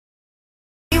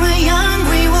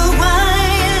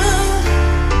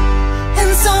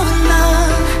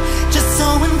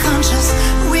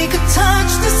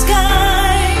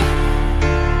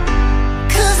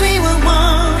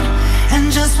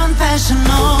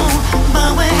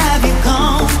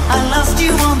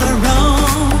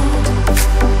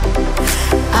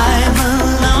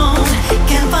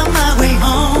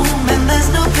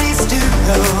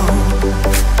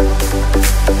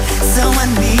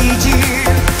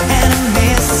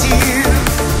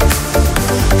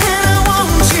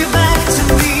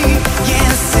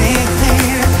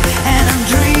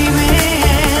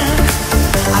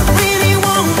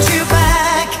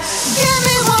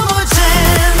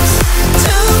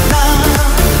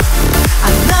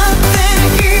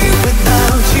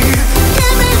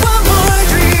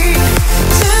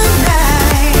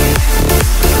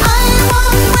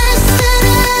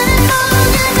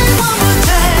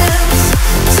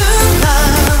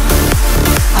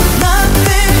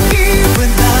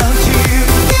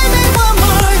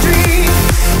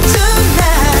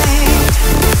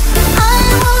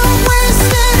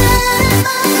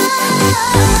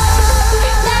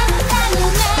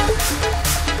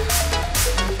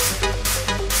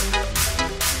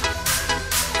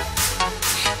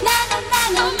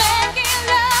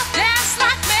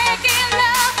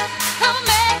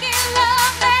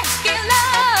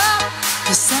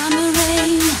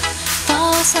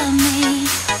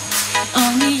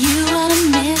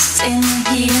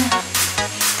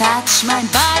Touch my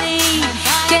body,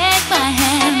 take my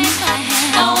hand.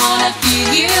 I wanna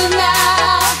feel you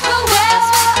now.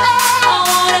 I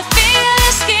wanna feel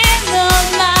your skin all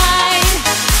night.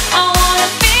 I wanna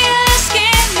feel your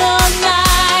skin all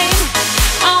night.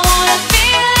 I wanna feel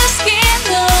your skin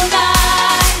all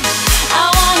night. I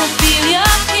wanna feel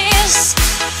your kiss,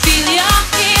 feel your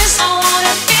kiss. I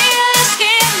wanna feel your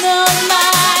skin all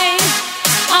night.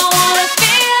 I wanna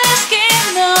feel your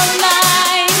skin all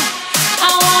night.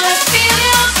 I wanna feel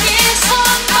your kiss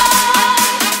all night.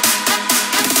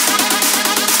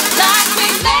 Like we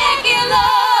making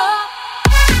love.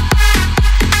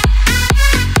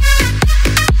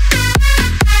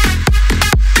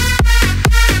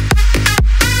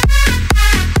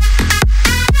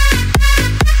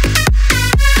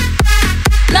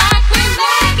 Like we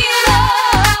making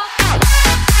love.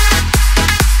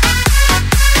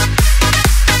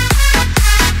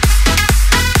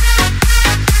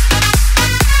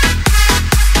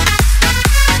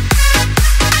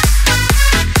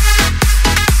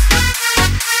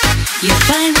 You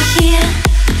find me here,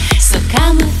 so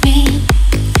come with me.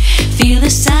 Feel the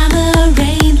summer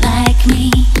rain like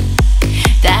me.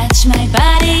 Touch my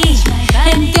body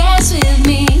and dance with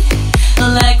me,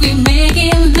 like we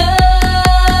making love.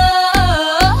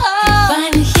 You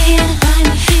find me here,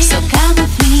 so come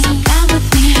with me.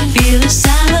 Feel the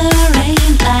summer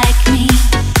rain like me.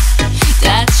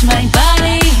 Touch my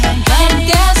body and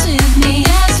dance with me.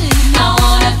 I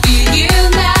wanna feel you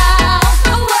now.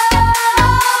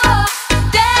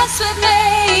 Dance with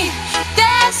me,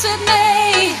 dance with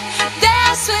me,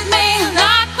 dance with me,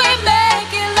 like we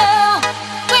making love.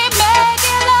 We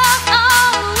making love,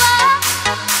 oh,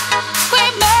 we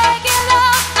making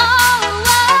love, oh.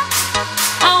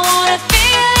 I wanna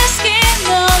feel your skin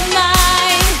all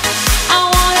night. I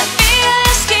wanna feel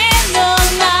your skin all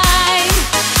night.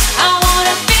 I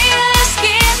wanna feel your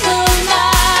skin all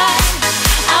night.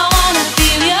 I wanna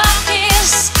feel your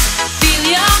kiss, feel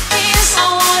your kiss. I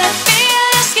wanna feel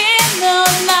your skin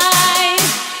all night.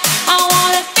 I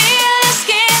wanna feel your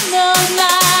skin all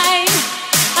night.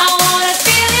 I wanna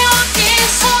feel your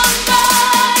kiss all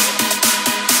night.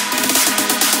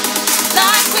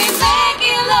 Like we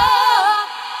making love.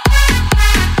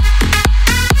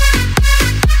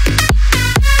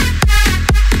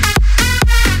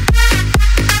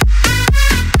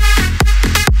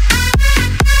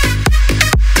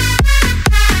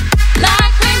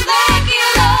 Like we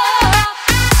making love.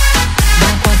 Da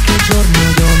qualche giorno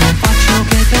io non faccio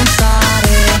che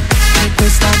pensare. C'è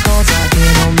questa cosa che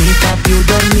non mi fa più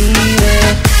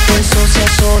dormire. Penso sia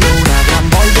solo una gran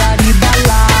voglia di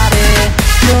ballare.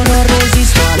 Io non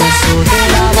resisto, adesso te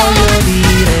la voglio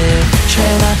dire.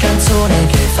 C'è una canzone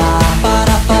che fa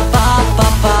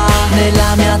parapapapapa.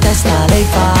 Nella mia testa lei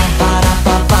fa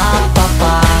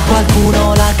parapapapapa.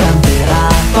 Qualcuno la canterà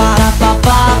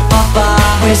parapapapapa.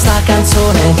 Questa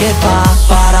canzone che fa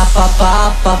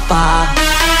parapapapapa.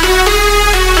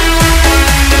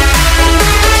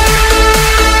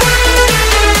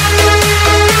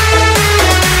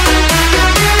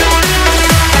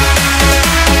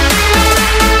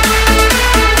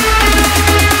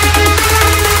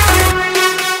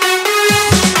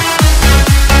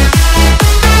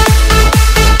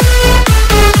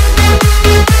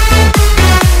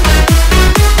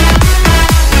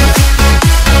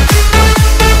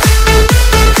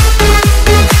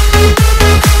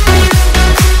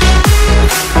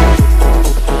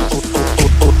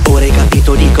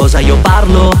 cosa io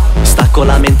parlo? Stacco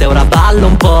la mente, ora ballo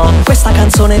un po'. Questa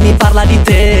canzone mi parla di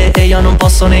te e io non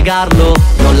posso negarlo.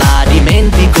 Non la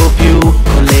dimentico più,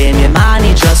 con le mie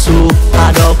mani già su,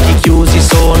 ad occhi chiusi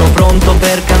sono pronto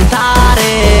per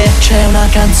cantare. C'è una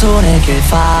canzone che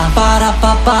fa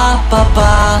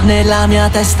parapapapapa, nella mia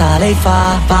testa lei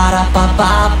fa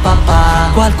parapapapapa.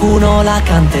 Qualcuno la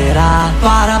canterà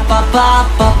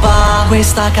parapapapapa,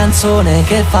 questa canzone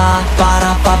che fa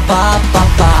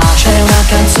parapapapapa. C'è una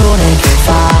canzone che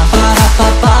fa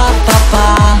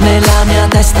parapapapapa, nella mia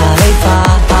testa lei fa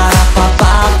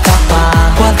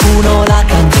parapapapapa. Qualcuno la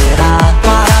canterà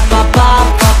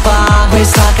parapapapapa,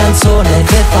 questa canzone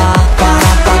che fa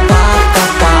parapapapapa.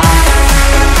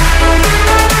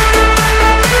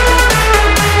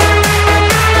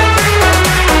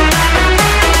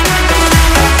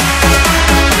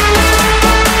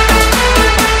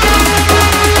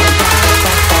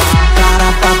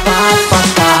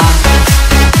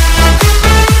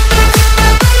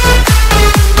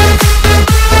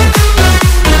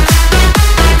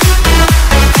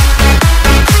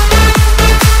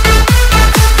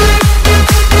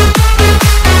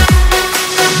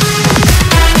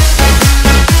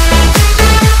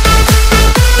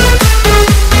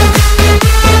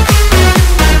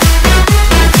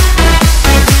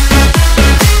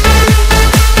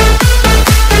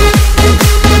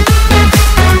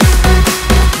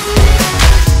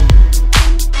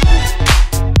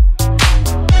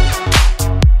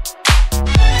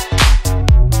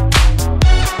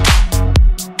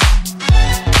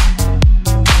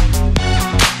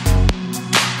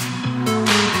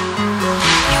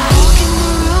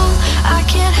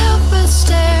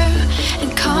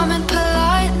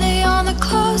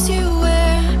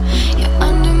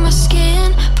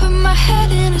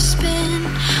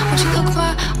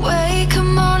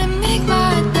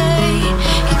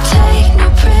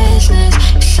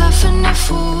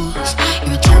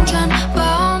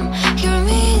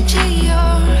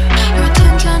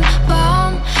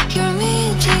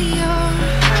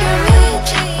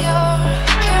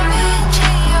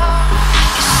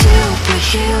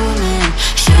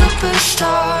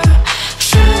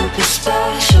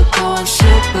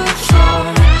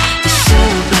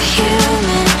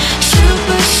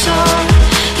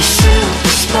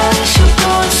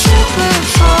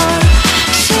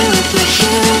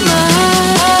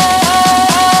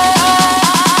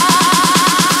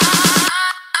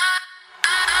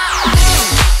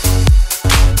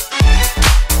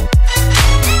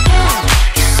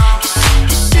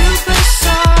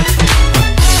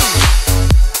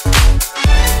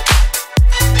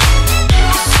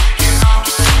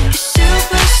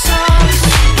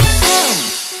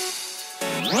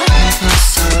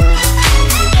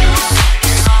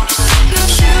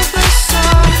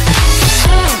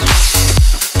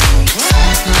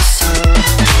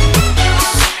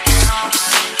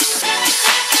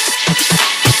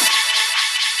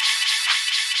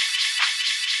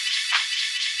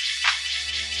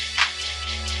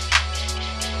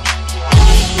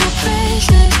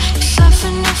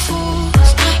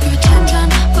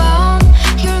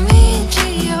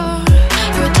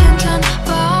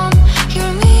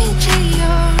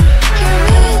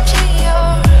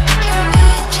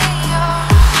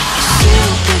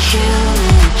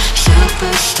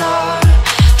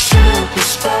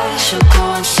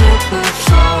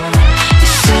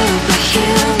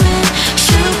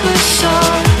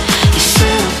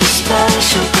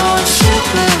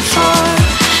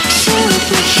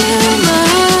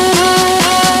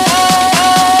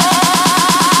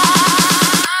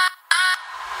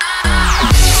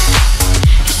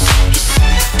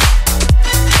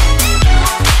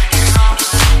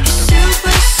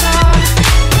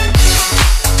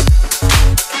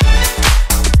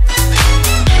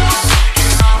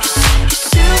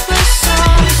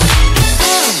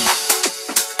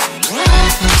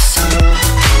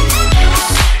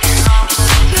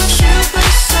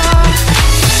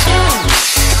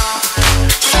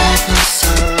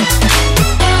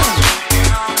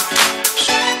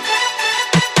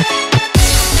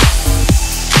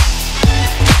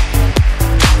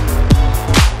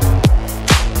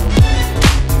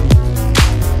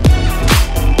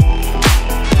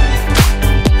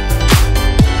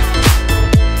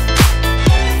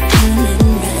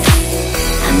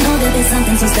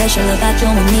 special about you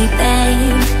and me,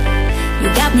 babe. You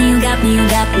got me, you got me, you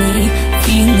got me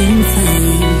feeling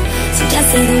fine. So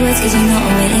just say the words, cause you know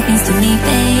what it means to me,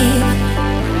 babe.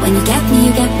 When you got me,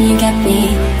 you got me, you got me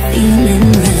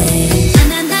feeling right.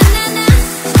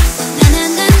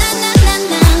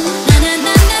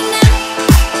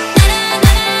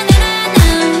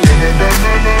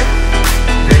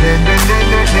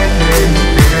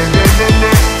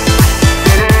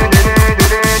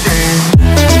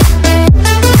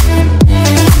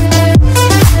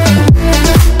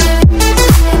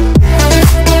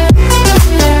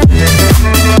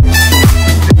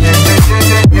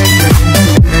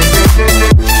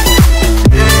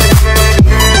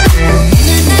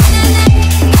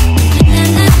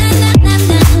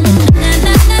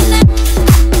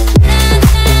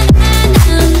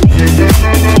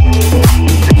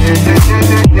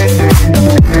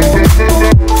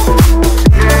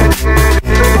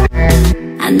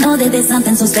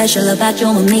 so special about you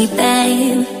and me,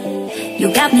 babe.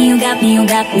 You got me, you got me, you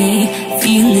got me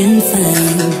feeling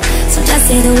fine. So just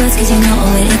say the words, 'cause you know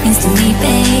what it means to me,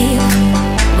 babe.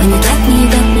 When you got me, you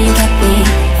got me, you got me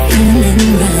feeling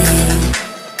right.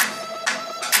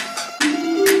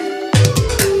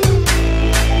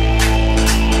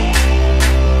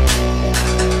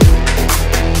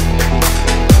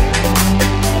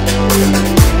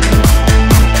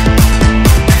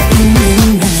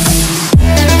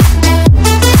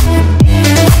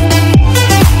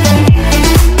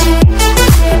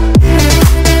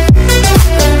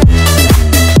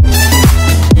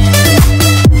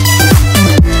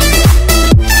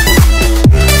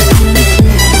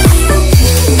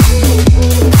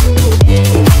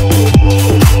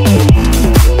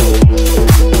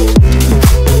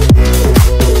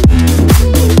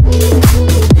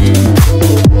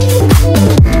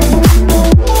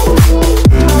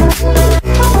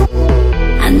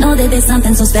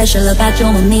 So special about you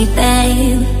and me,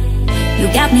 babe. You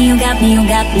got me, you got me, you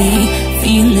got me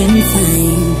feeling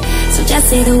fine. So just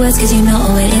say the words, 'cause you know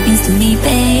what it means to me,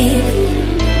 babe.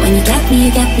 When you got me,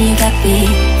 you got me, you got me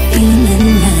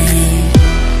feeling right.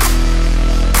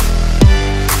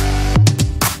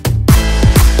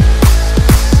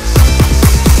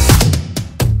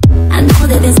 I know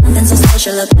that there's something so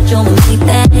special about you and me,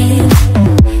 babe.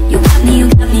 You got me, you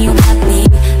got me, you got me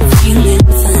feeling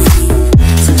fine.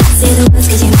 So just say the words,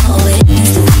 'cause you know what it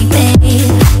means to me,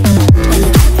 babe. When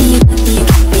you got me, you got me, you got me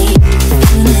feeling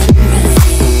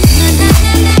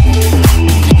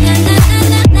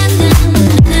right.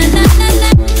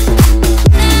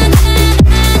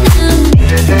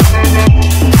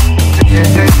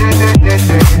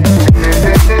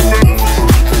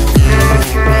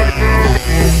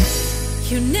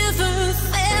 You never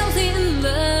fell in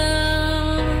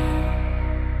love.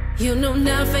 You know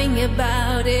nothing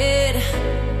about it.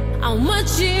 How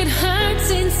much it hurts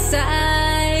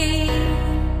inside.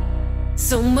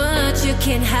 So much you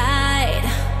can hide.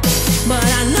 But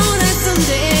I know that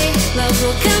someday love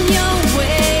will come your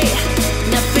way.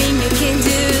 Nothing you can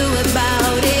do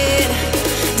about it.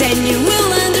 Then you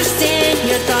will understand.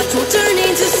 Your thoughts will turn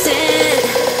into sand.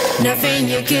 Nothing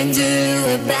you can do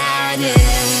about it.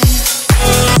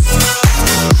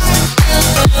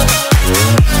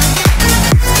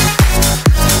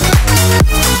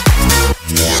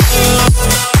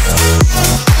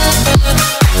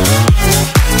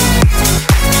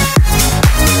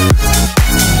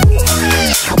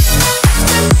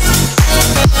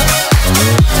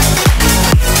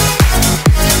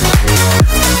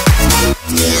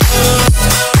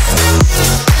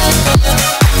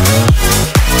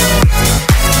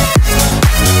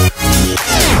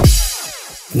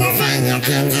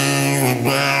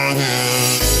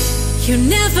 You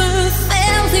never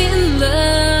fell in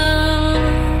love.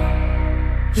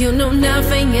 You know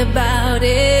nothing about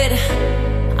it.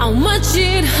 How much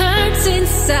it hurts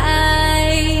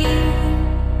inside.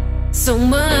 So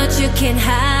much you can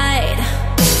hide.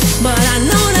 But I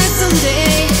know that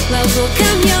someday love will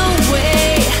come your way.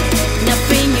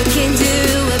 Nothing you can do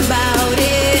about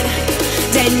it.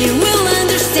 Then you will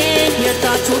understand. Your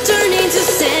thoughts will turn into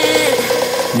sand.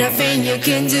 Nothing you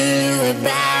can do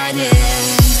about it.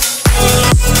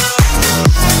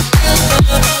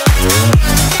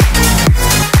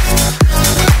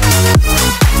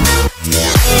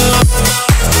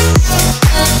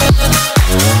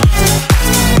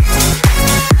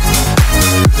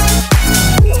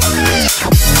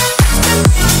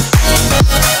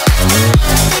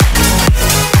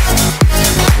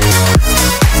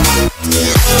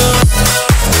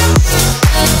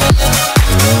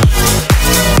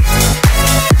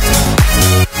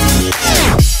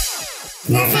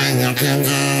 Nothing you can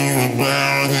do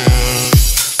about it.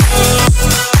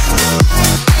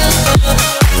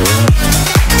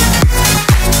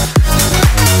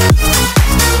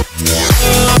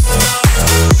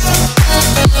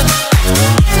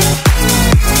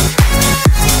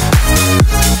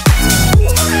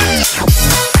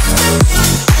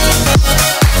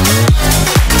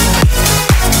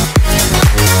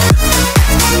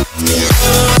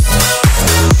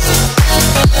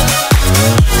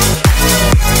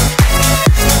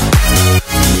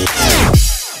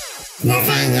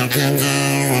 Nothing you can do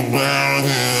about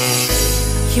it.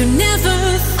 You never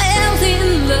fell in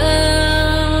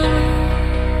love.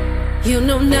 You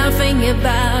know nothing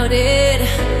about it.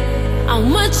 How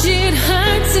much it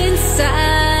hurts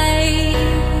inside.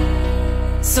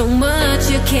 So much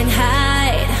you can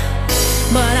hide.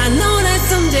 But I know that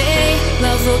someday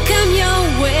love will come your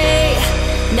way.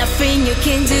 Nothing you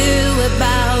can do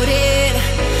about it.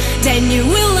 Then you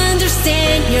will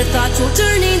understand. Your thoughts will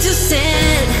turn into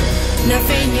sand.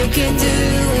 nothing you can do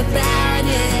about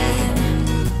it.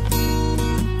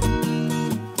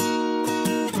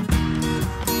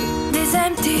 This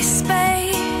empty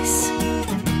space,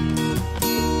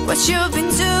 what you've been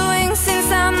doing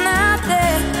since I'm not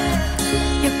there.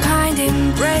 Your kind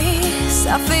embrace,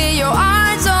 I feel your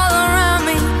arms all around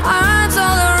me, arms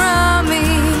all around me.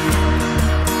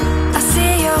 I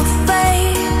see your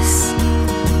face,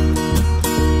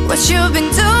 what you've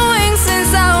been doing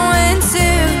since I went to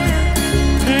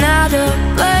another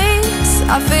place.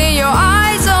 I feel your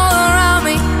eyes all around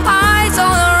me, eyes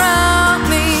all around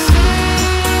me.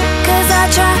 'Cause I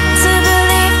try to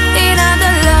believe in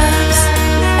other loves,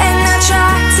 and I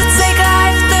try to take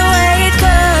life the way it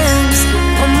comes.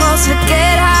 Almost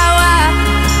forget how I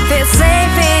feel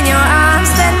safe in your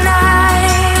arms that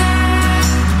night.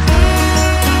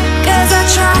 'Cause I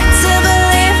try to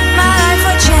believe my life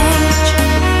will change,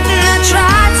 and I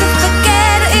try to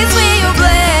forget it's me you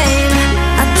blame.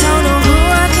 I don't know who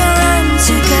I can run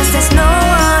to, 'cause there's no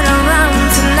one around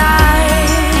tonight.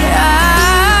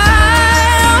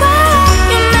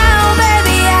 You know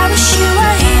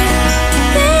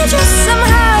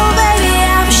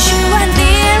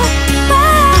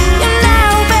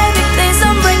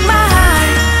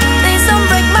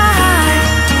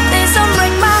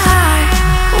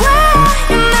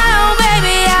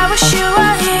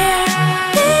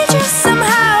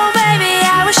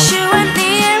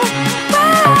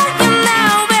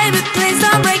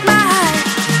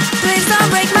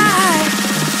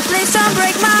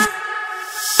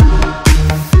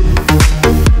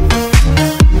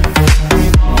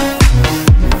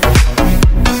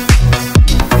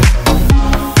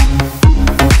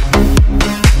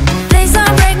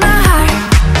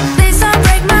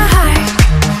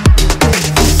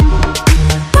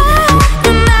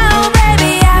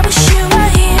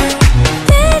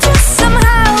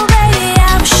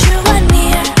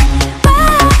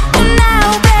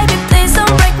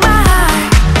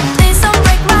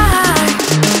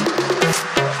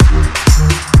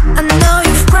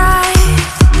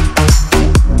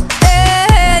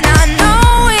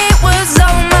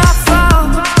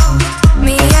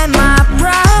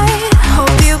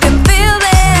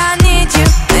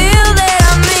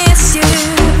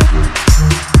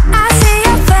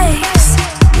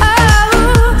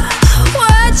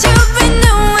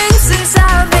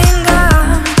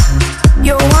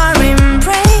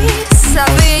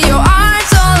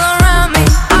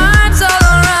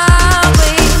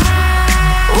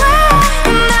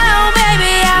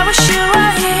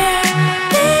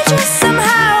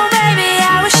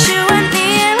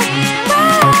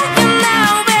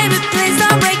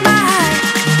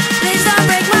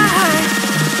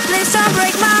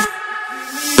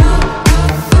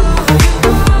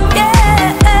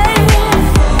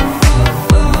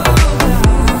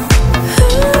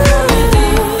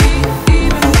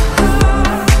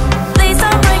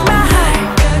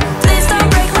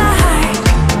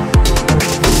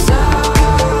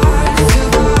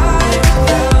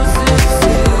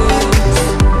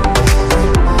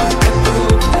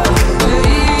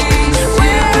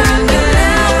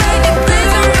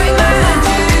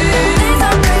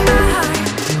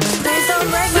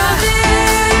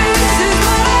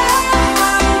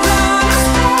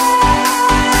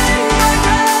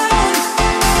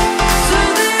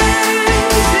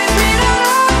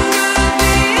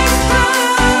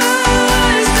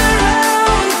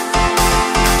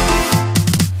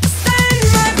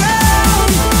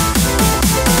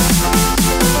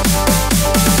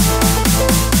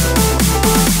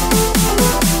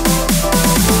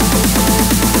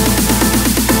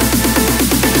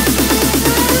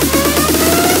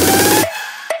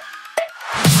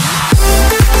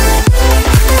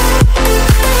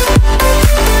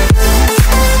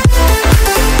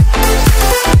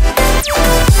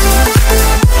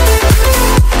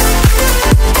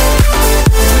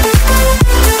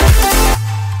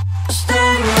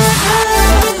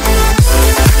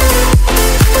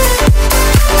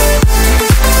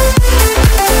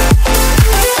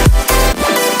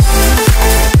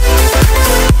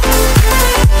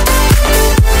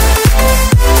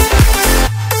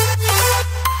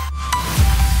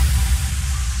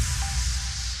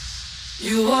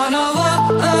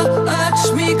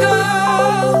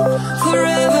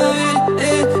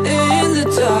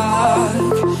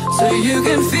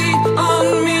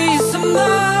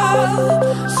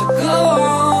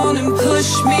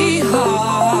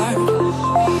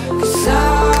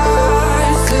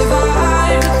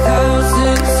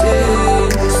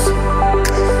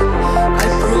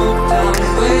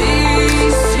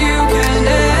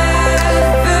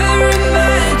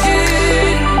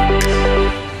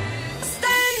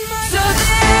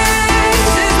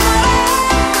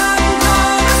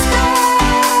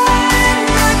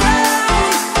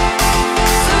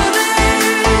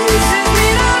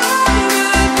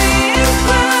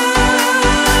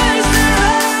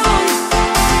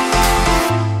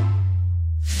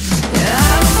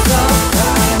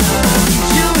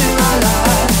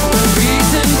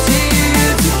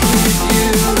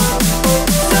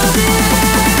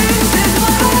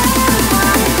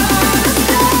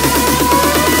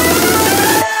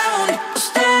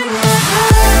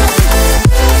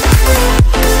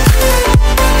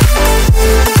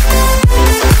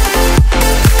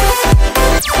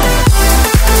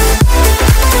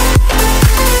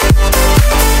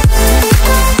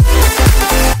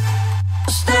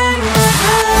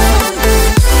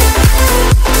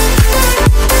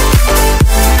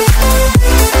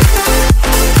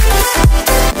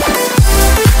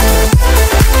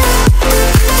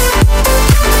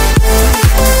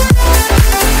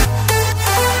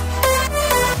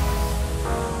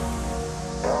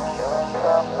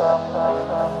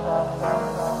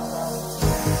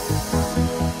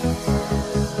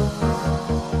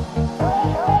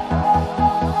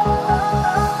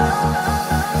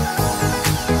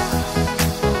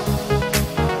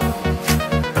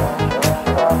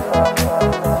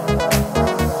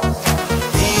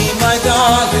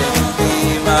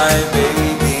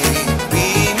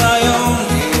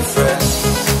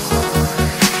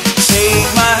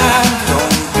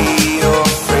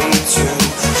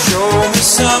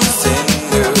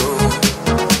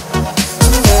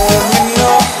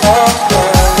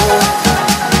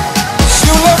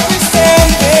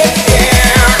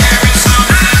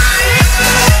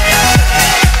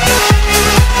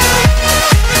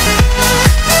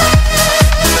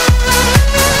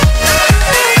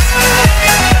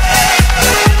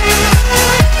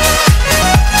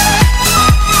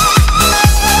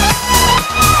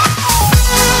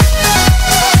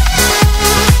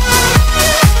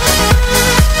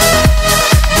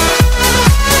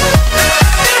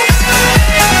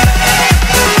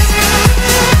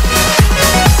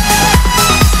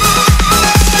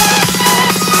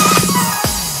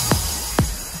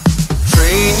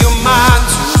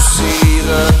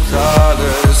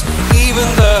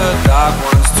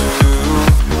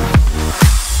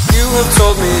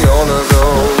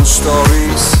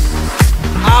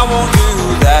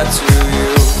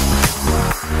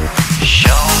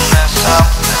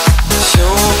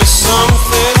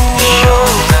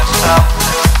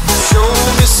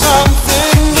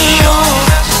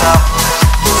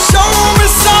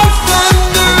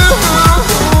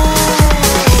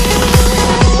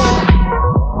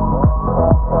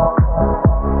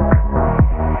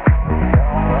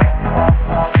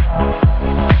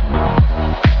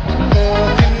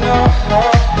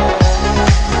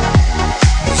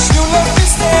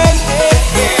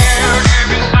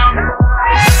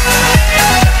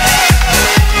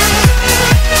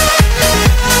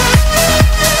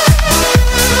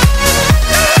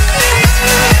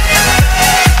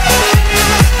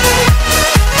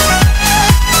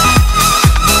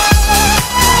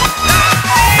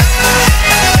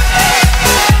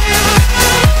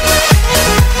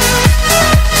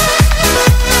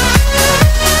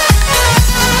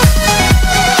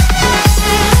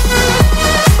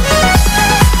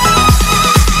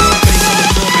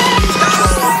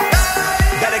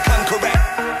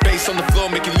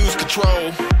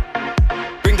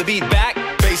the beat back.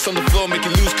 Bass on the floor, make you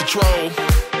lose control.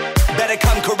 Better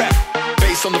come correct.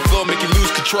 Bass on the floor, make you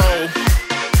lose control.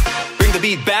 Bring the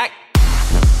beat back.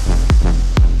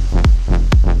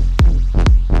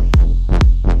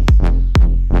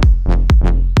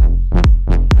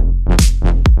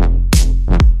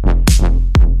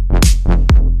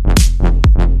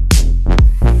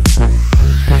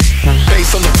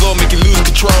 Bass on the floor, make you lose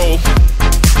control.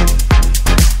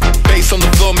 Bass on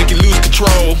the floor, make you lose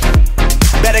control.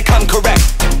 Better come correct.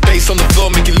 Bass on the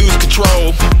floor, make you lose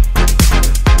control.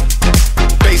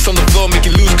 Bass on the floor, make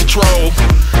you lose control.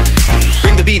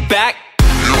 Bring the beat back.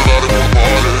 You're out of my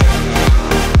body.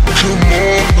 Come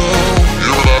on now.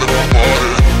 You're out of my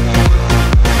body.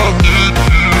 I need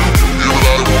you. You're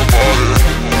out of my body.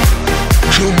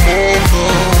 Come on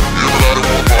now. You're out of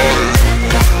my body.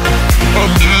 I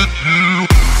need you.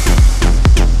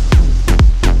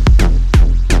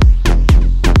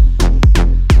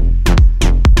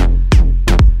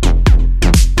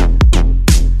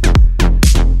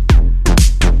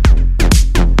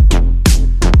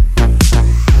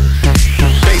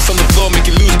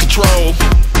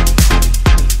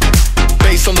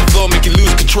 Bass on the floor, make you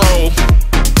lose control.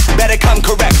 Better come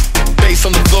correct. Bass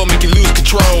on the floor, make you lose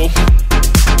control.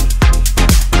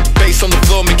 Bass on the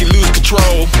floor, make you lose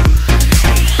control.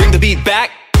 Bring the beat back.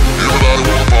 You're out of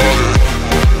my body.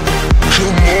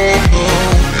 Come on now.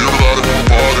 You're out of my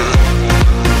body.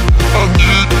 I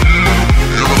need you.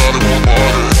 You're out of my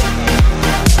body.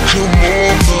 Come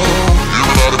on now.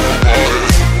 You're out of my body.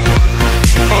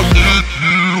 I need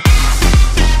you.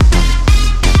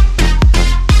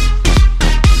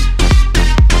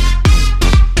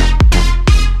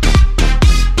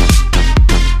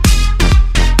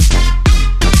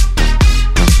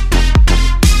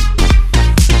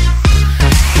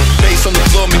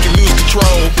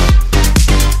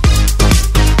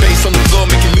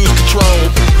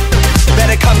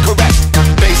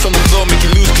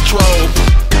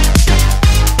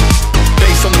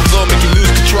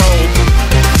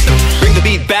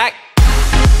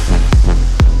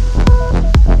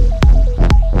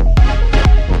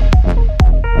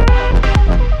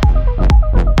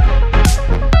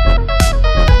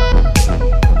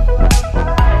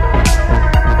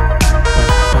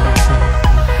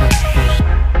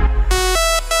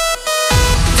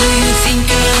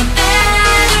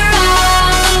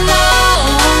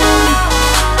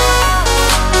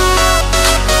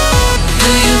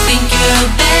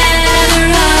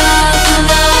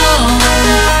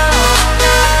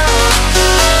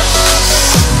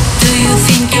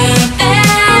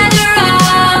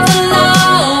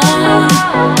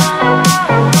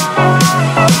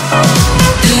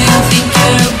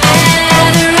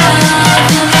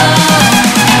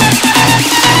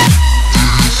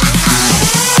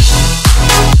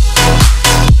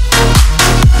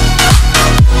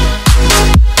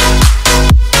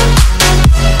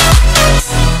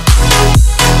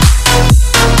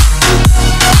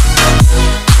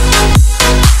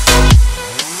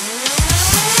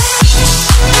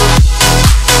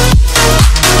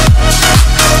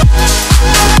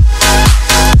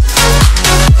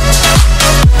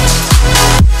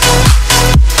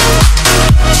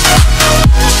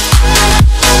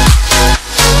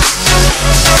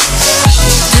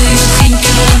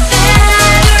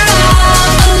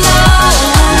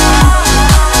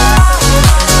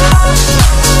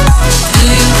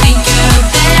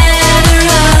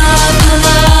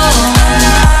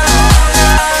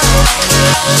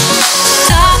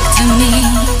 Talk to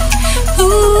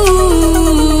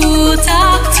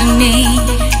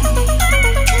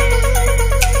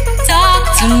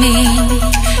me.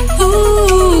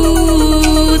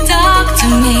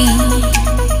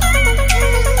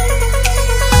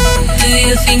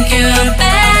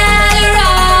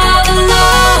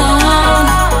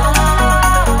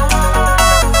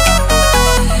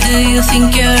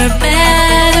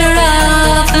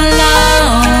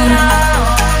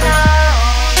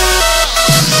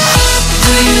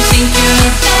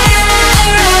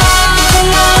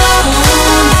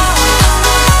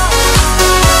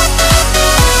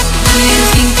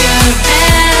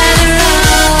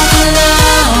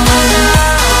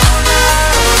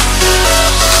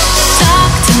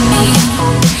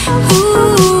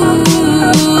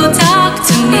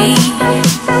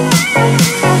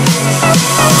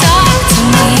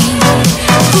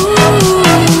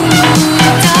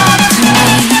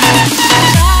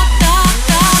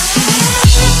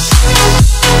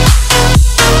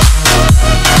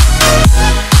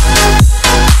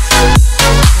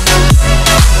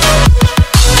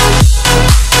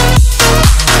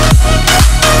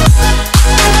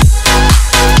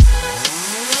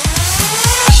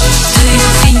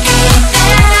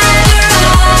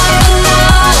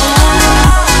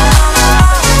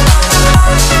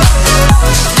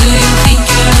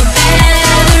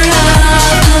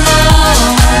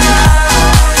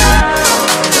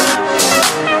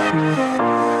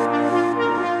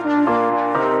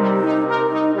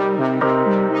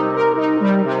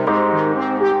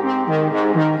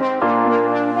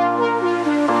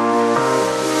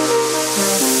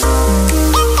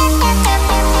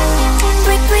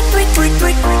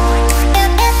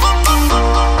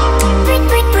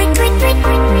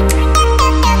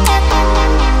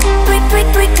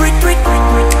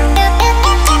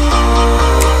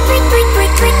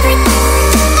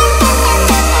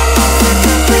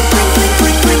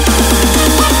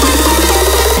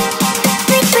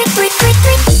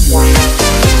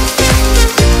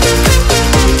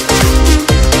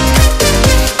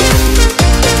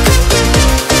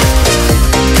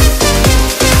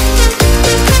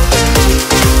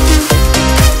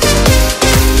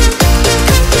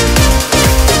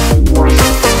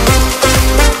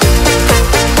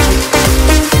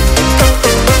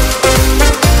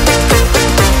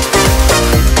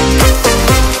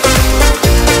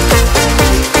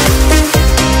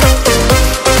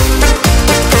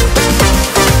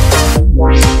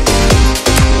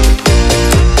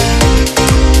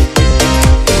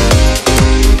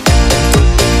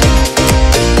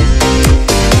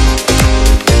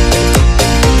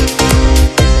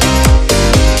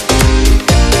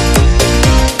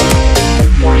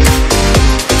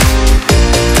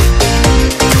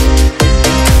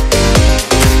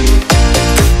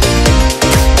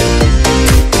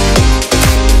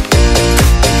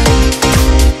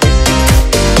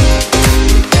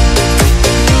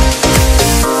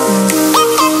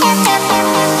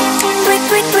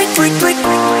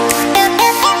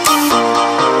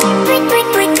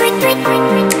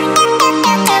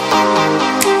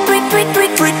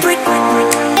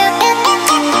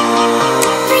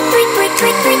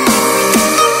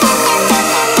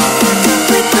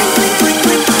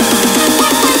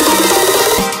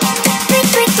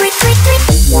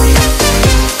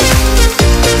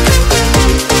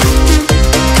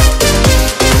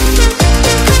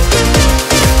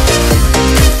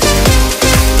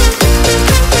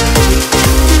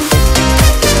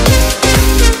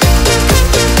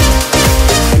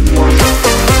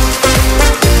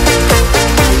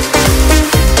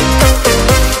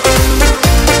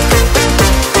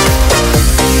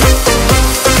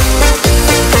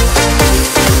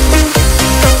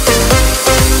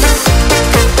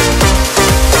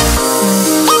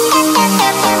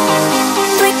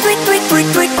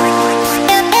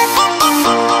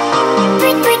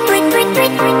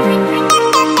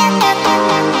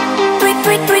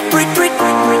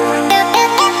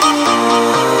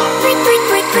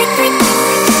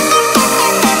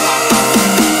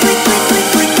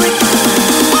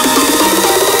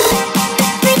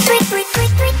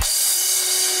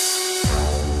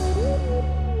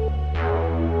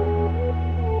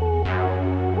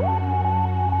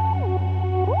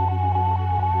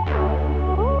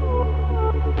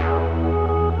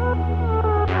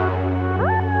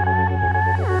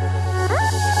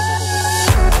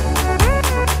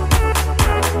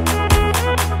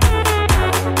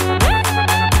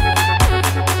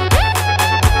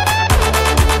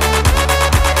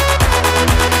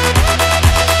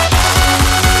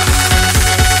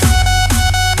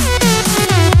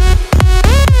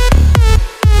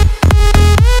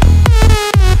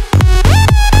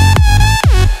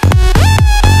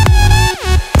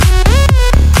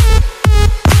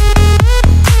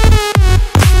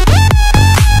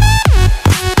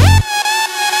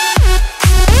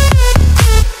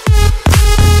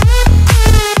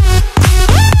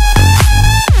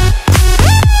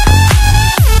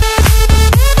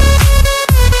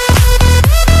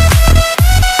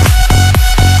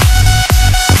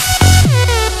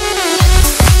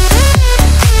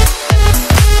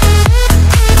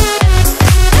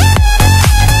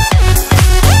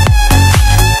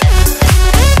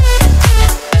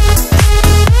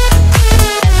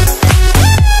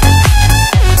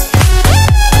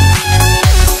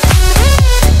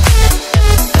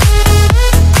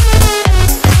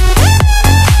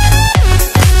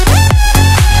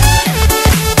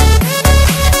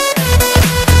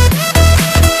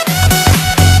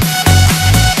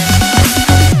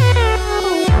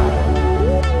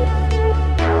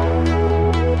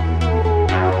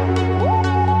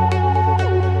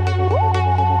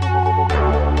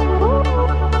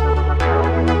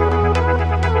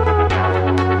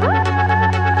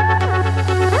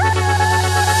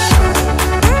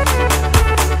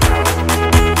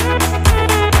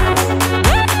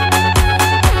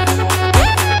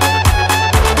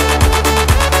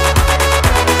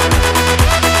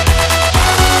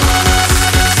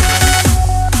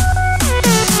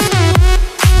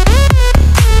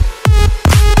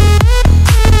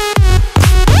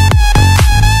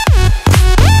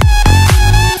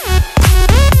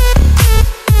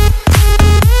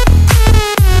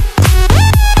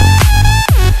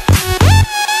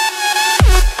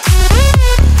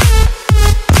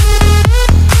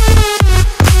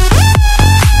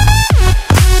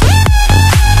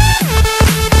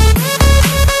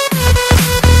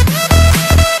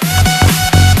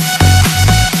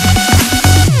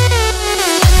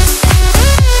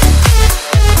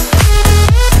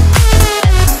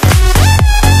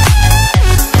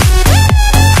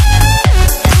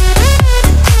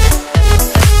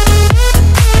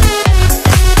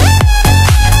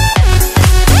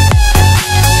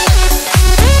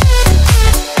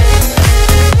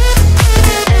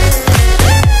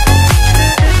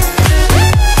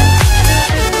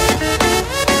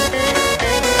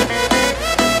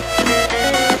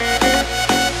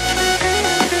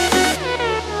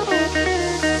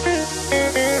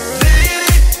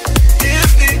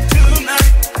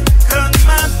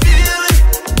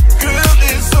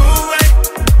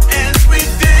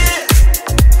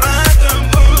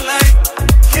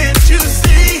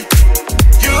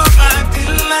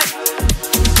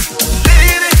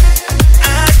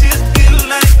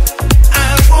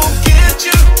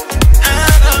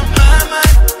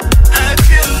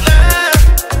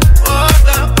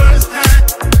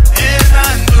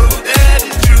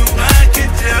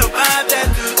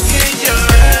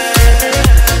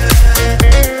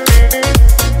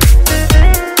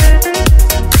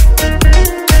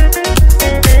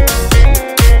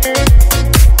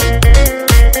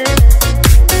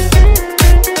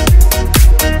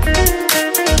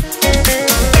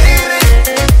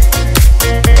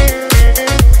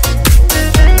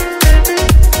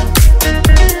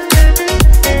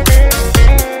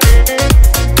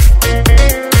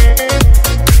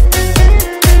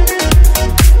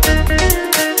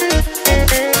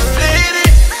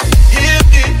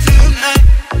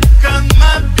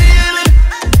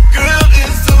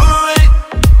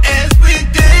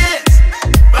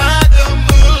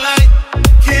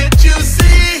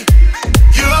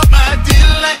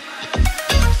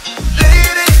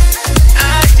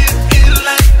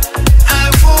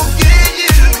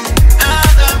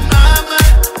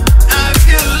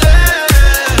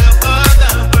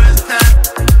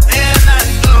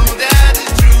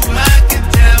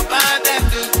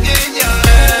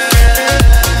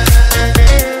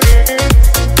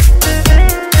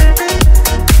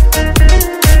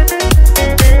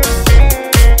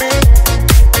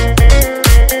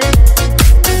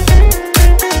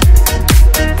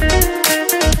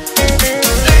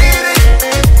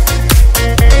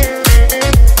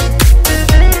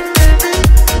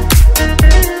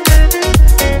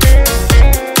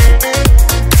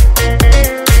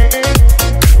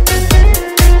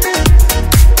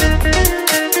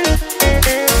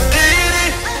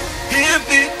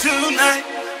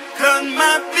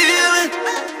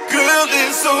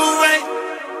 so right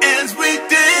as we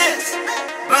dance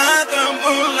by the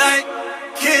moonlight.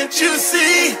 Can't you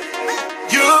see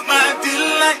you're my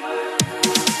delight?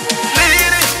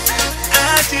 Lady,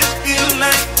 I just feel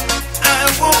like I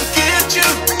won't get you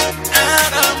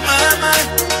out of my mind.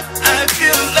 I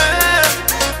feel love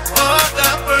for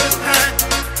the first time,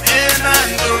 and I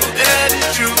know that it's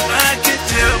true. I can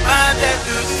tell by that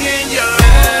look in your eyes.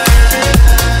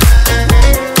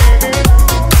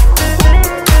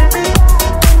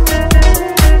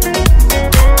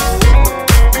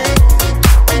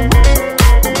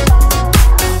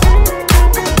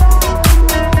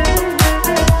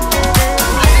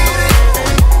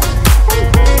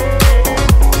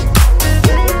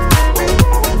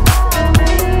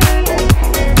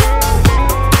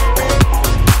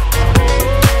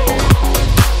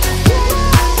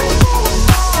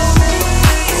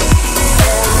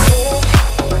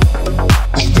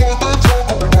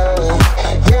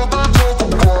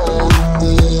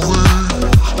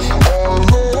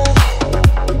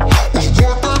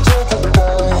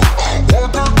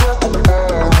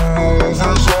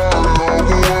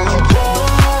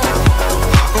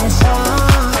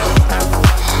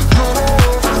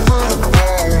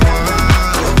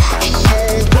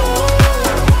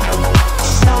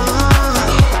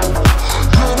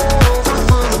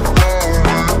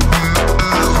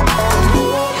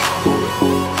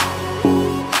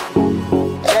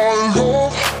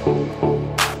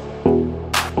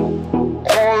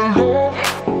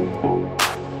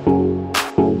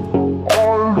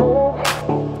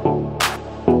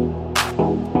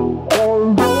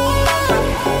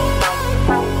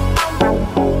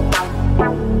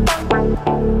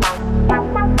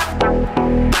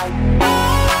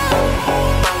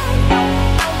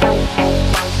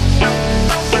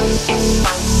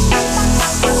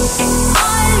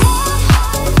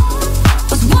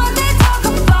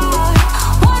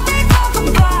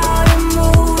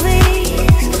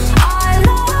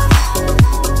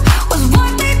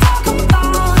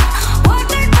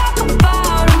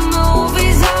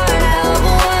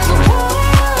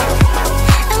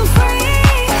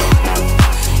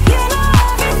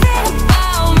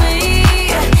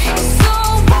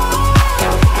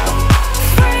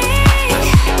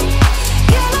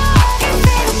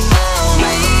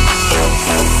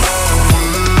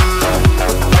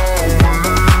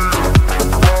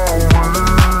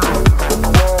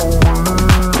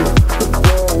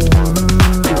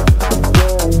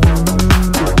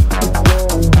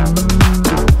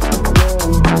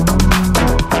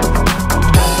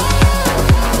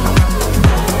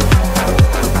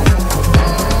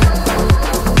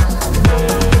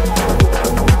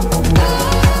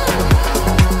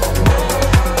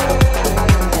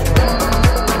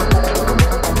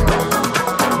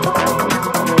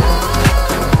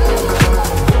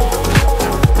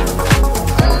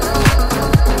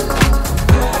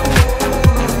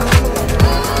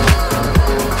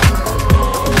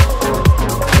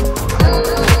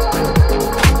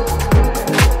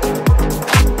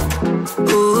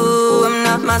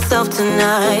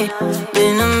 Tonight,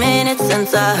 been a minute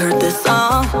since I heard this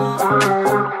song.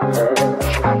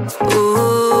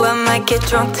 Ooh, I might get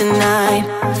drunk tonight,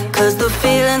 'cause the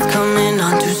feeling's coming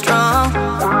on too strong.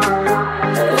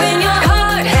 When your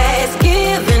heart has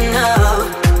given up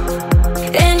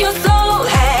and your soul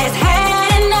has had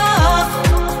enough,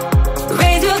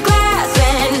 raise your glass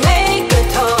and make a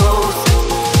toast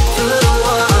to the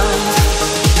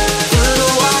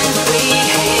ones we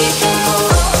hate the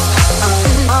most.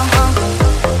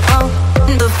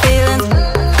 The feelings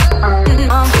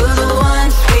to the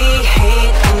ones we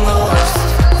hate the most.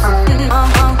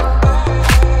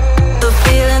 The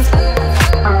feelings.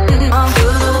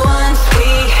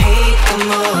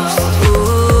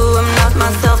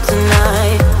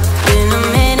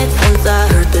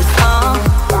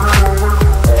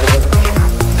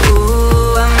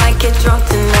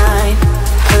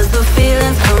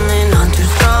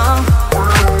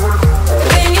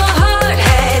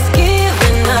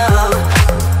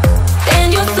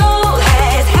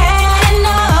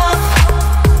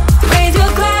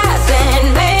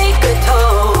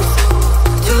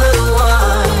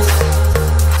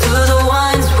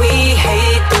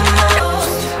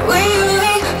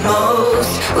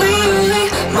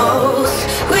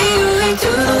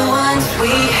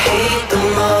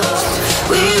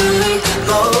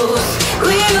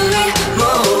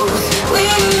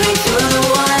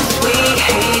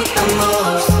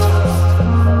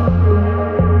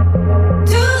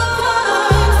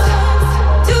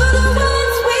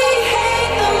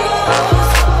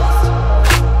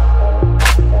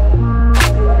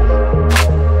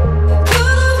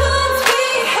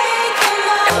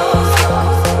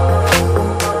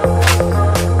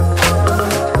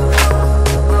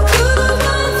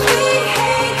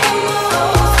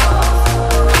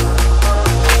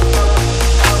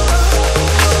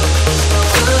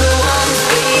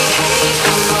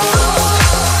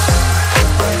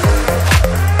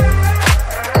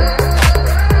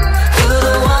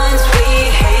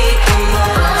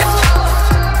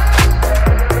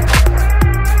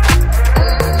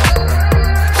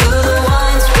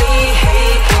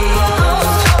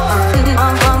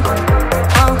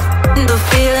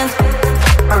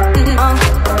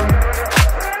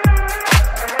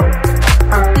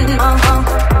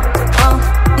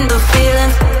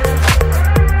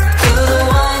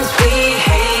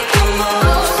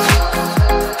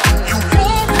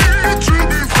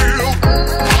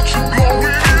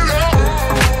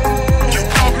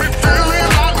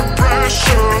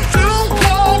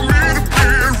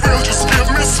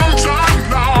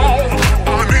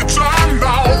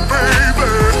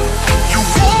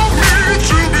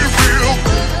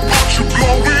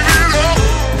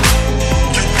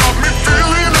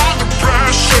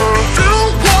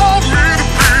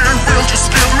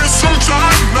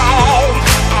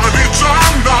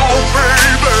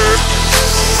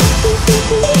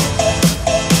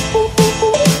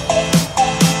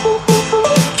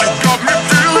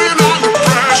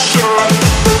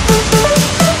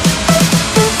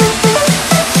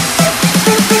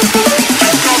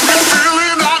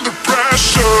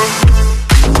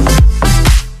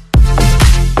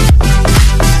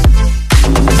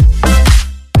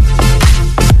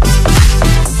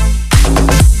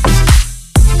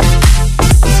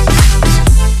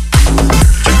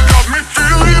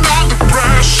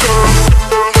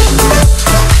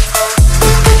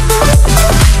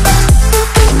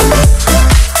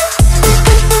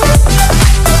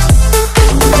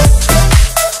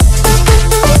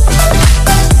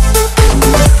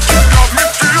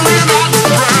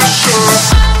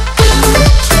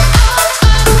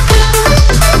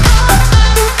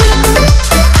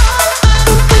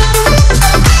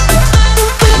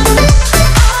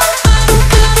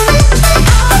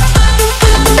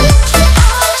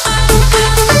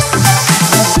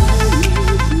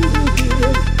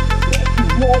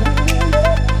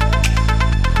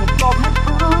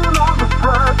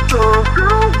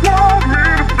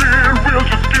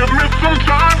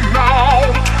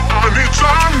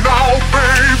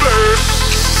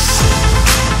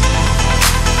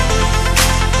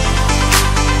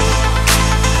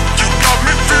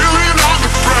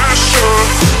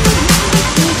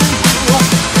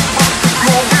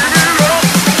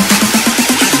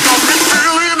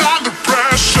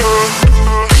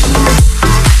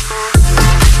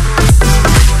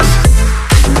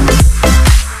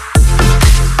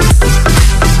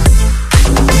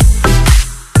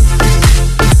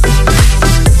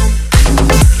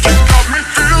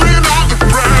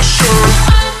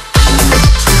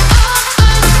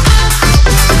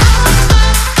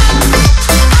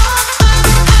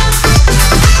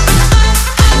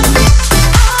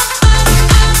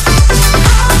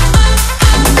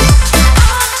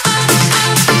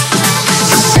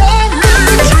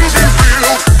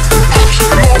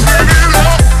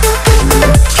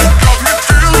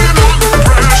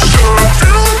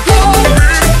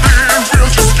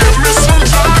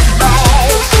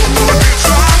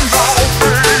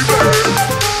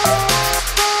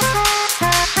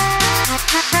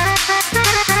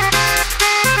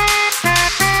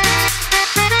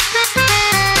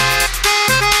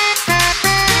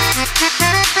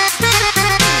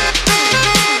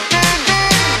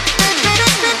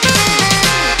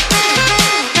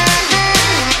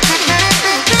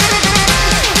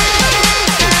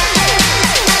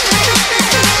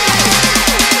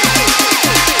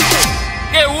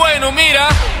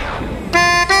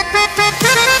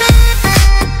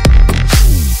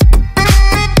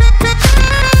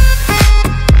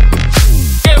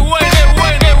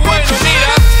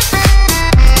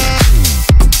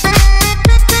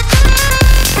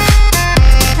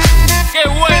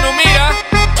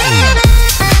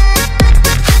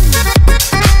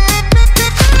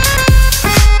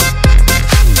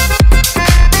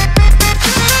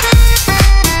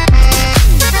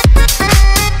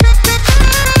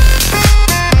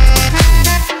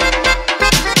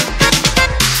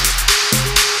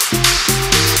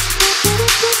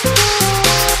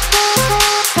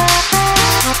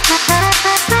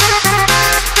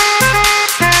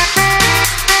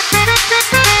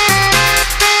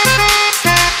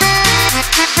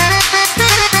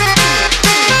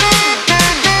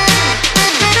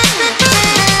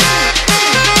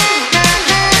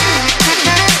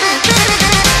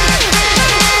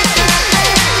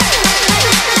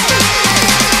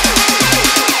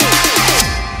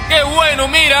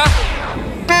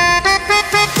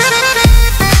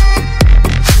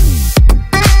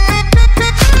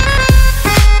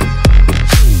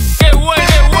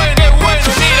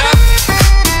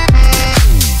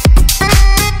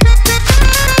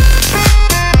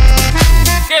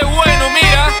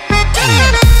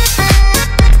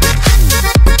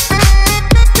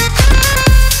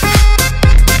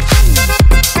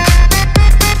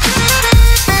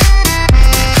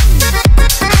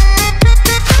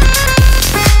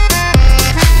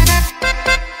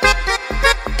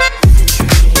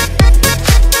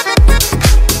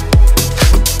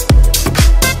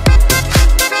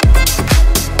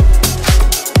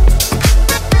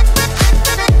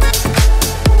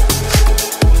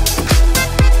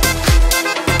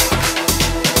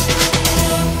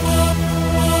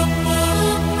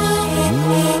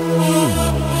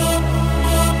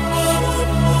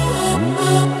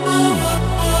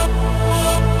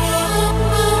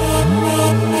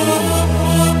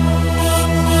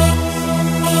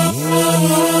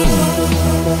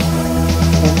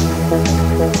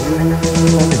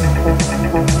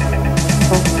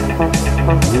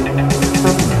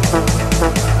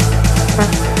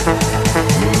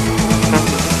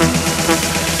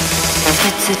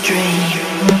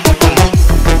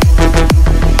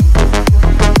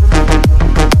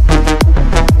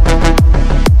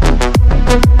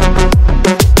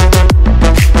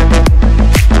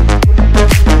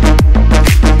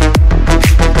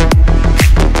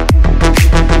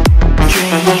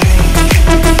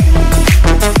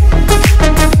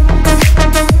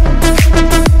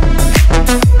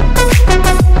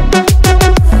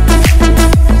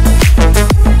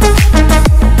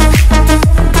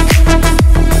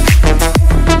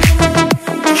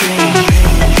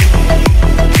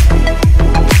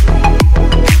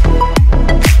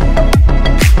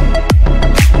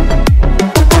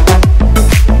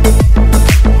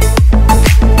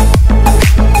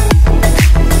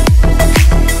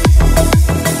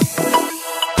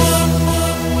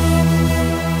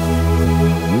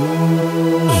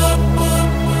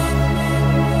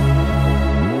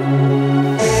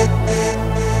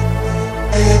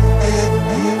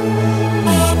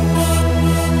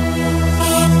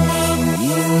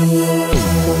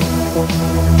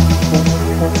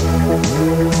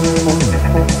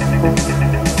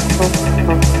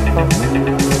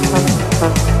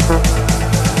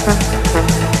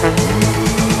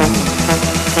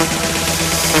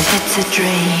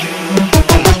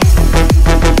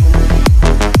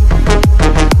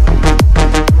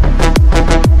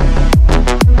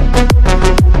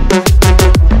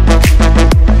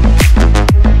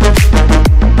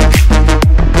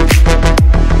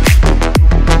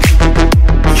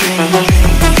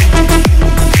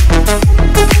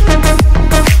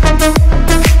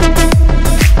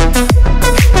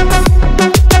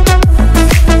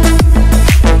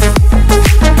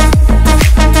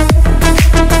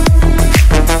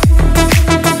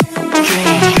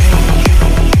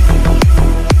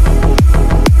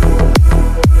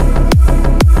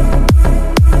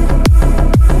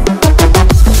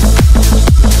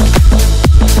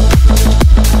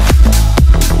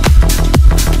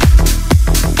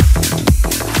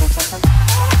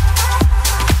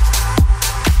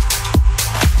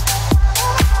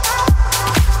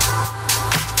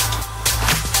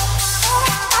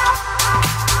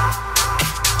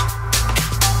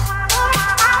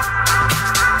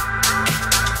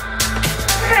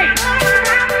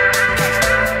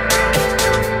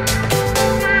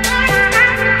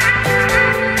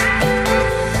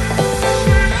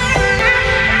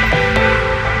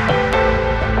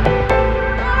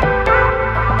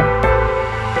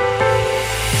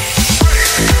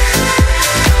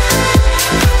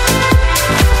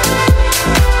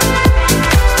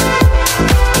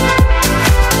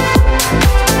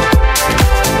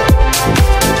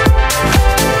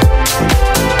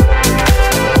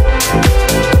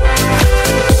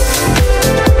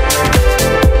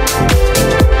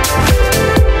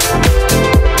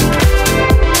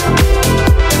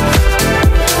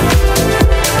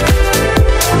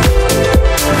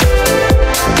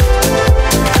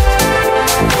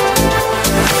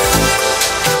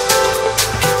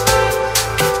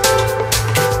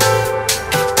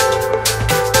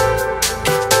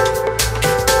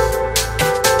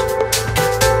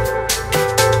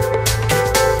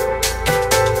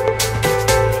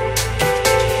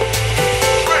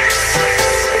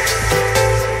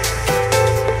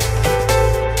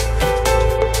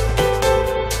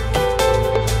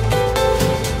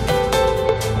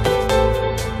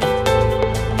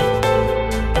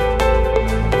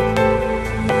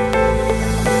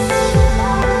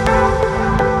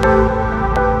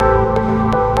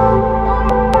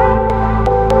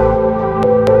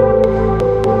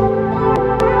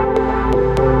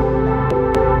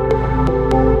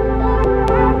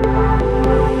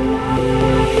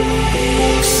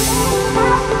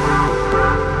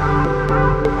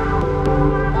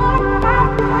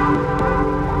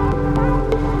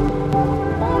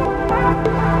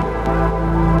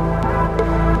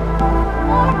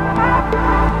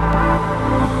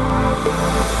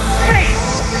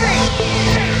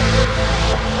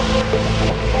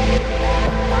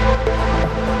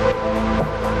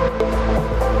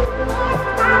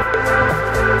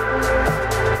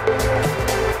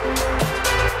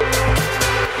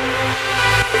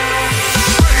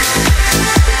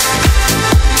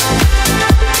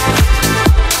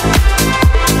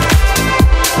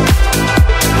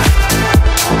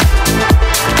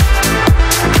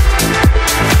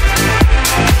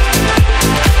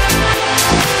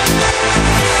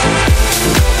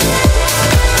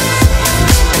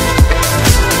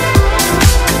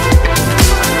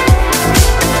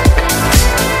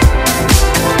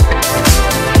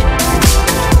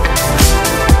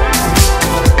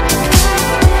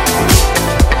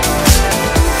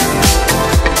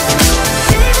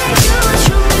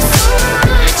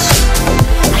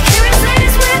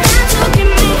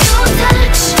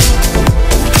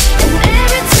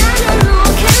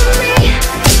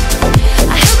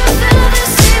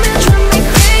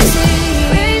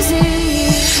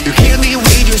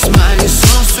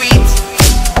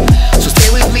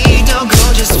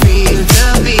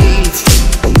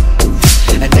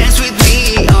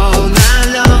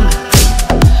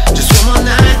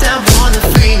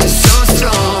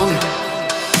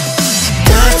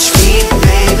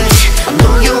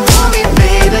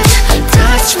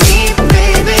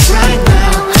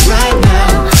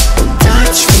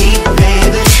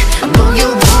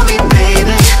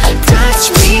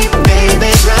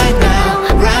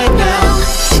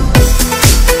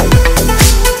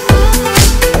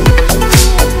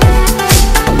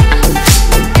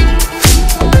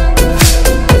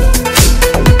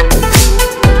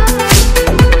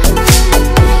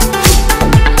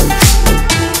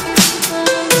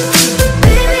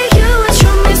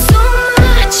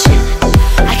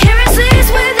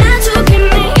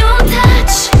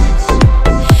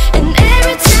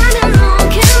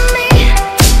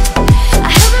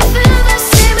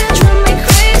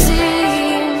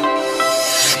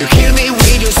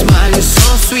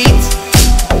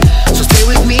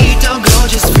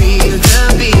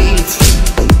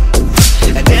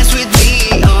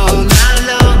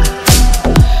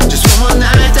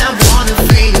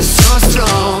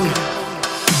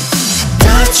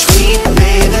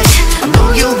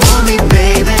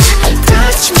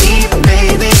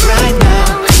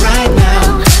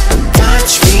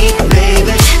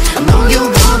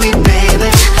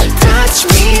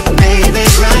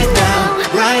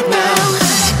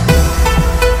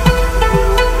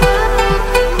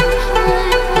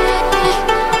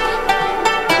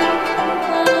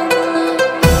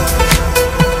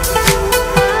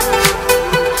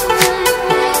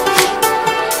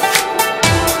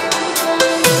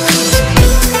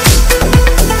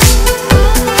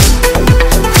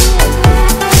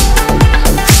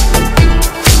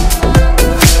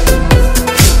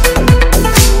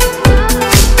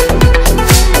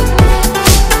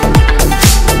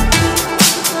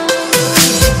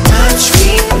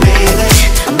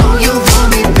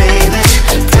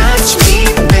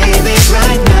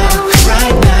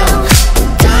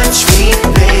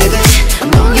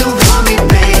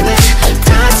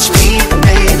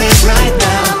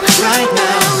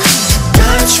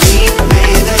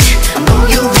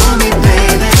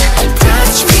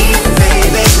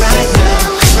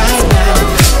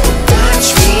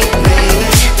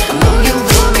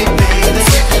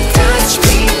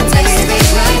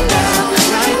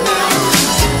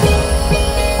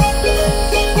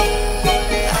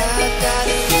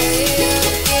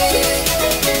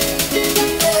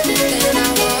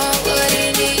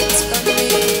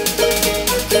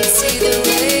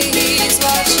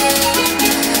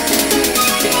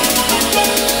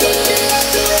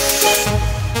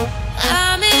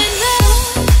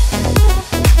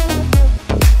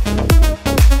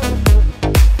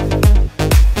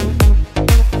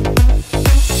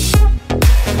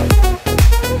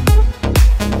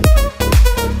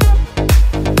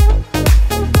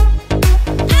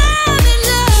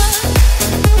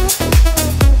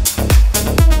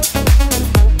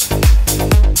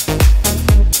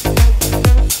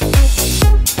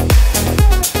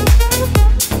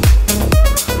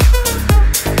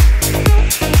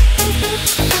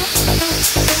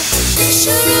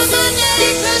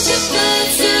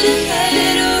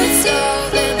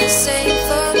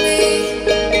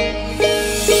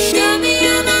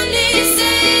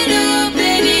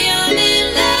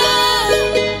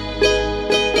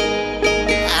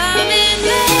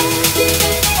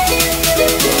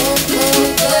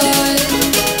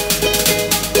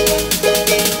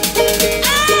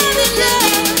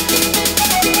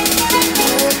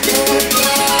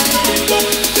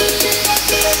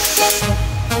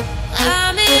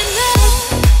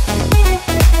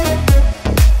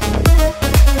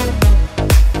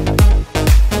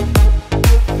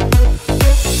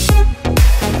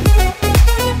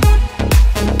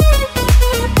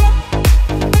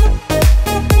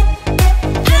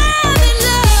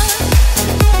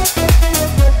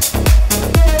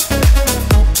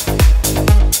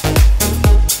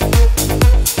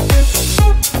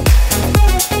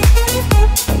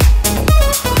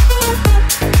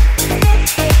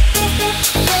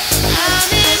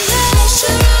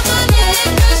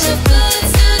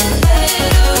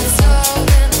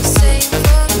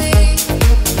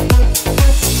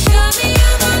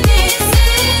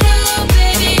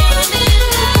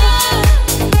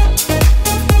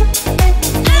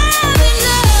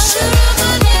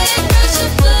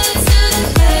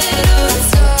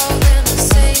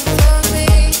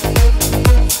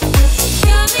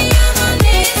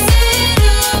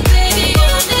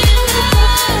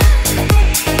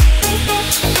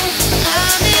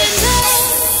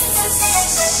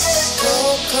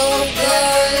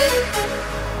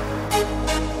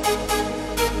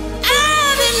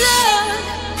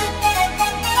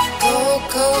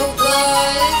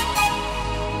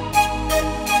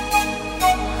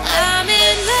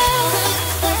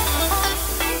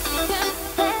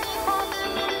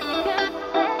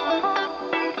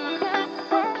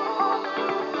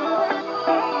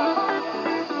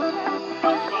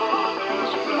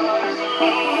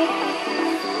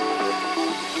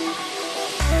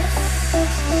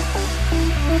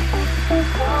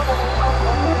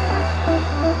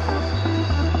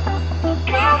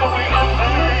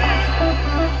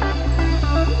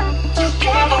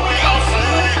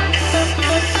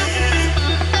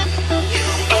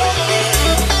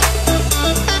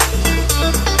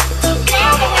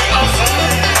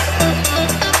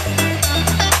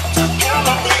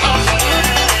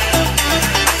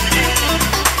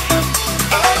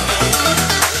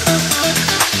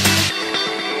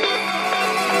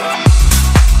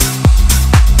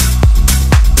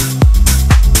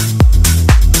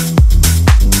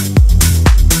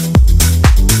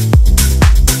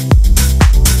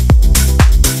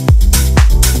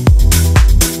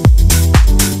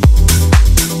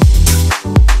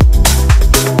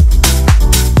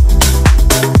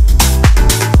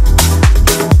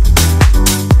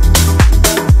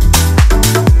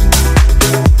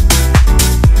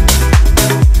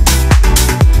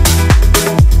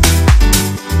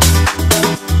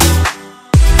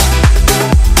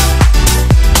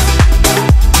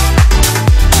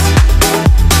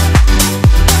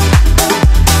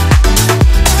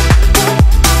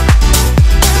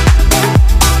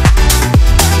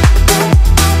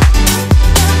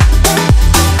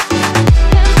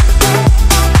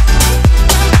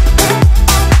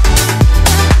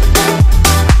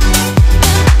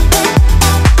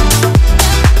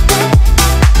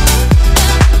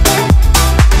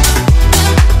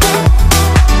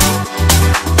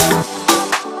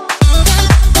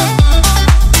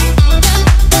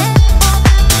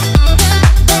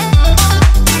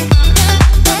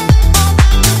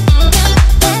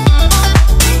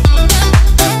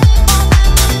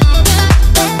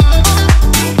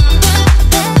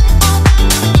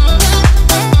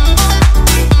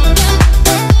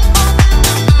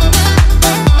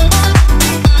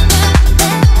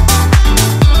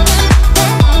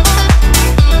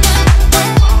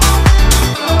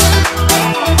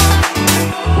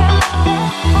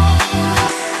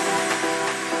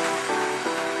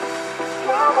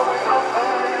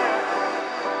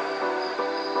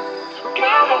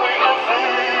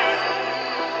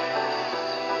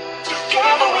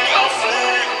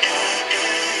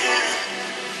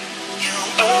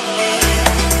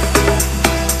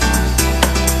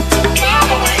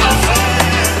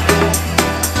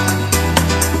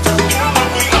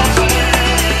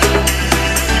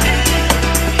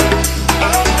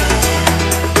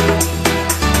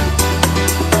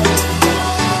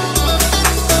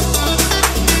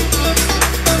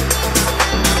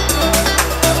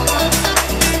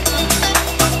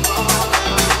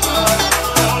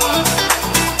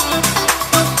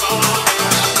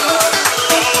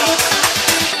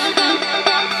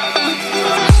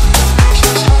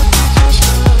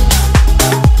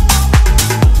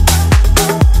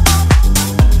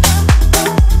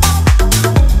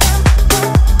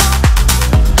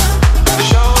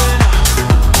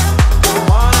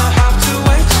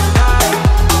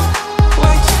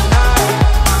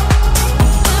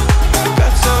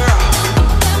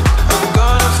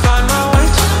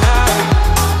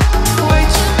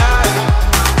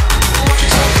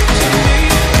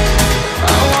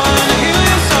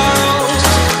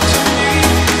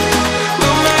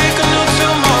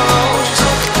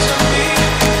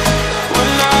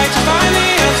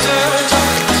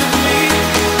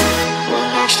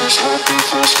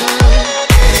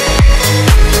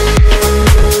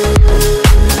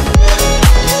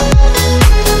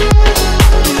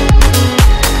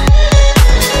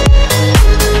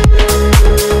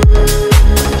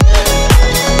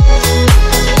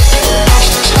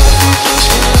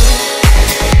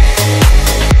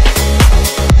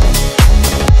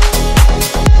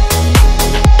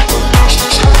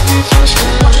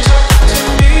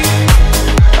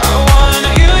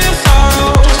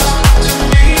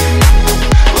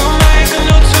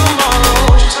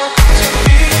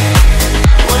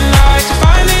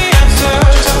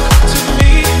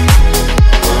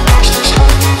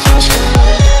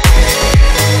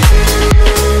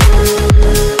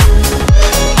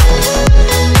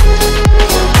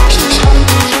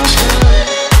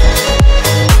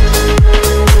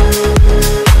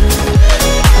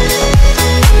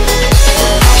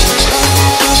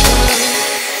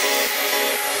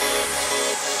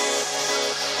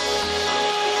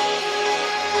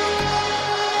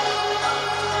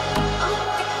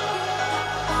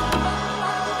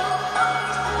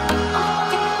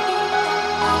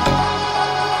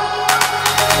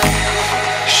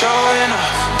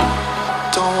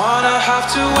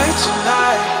 have to wait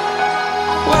tonight,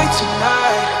 wait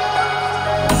tonight.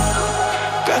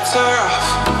 Better off,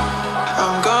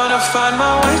 I'm gonna find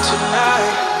my way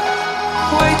tonight,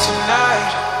 wait tonight.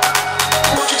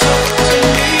 Won't you talk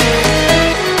to me?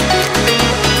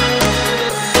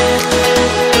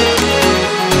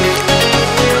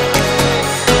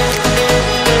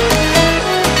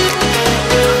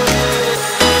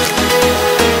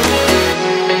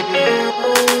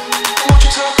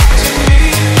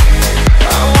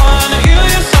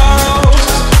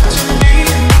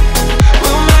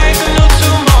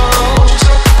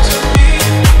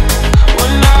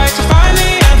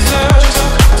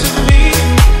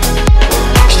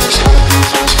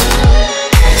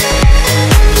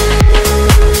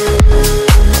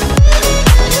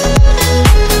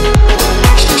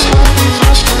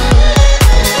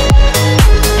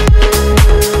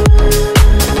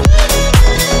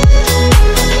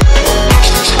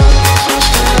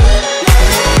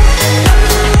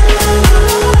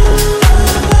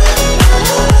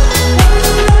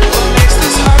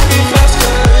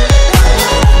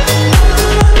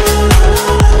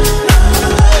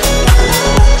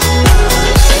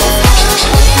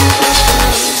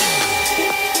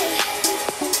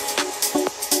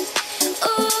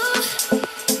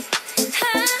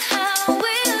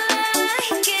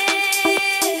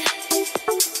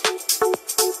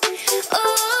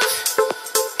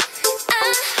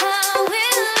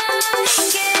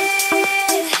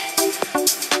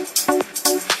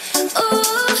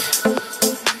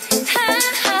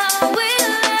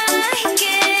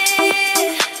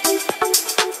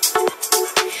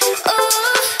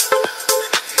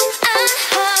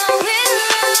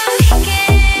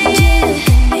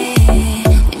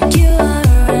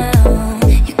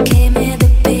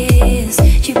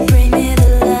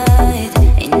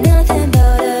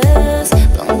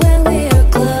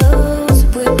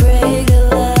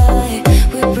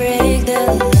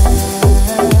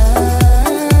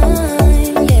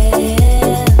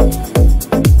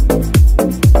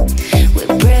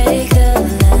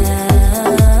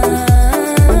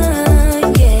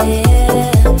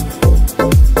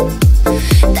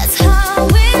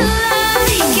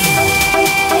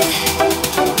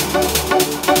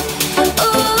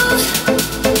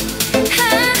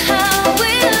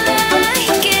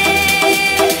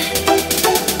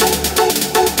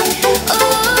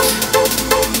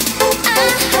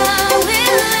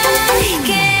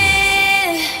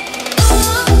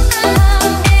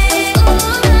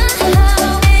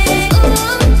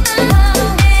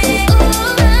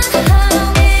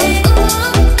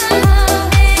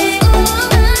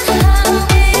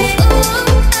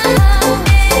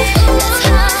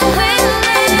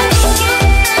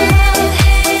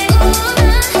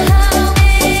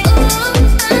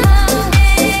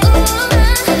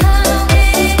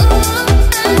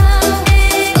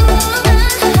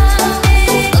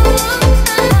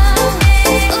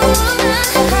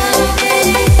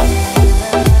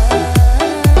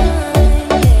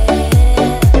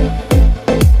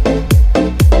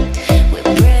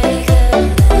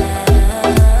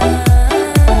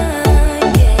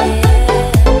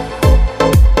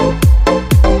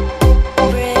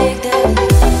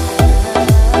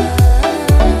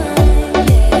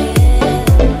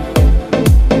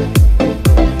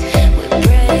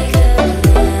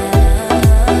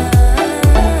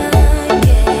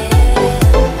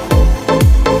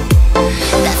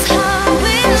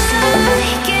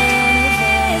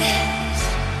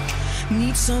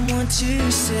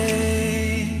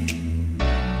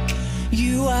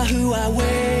 You are who I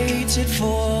waited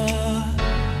for.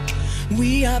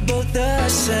 We are both the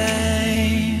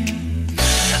same.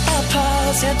 Our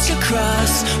paths had to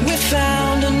cross. We're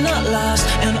found and not lost,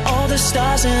 and all the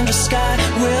stars in the sky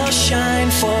will shine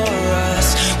for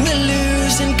us. We're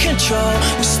losing control.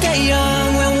 We'll stay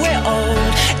young when we're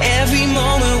old. Every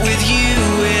moment with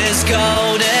you is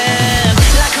golden.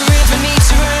 Like a river needs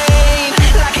rain,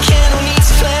 like a candle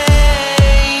needs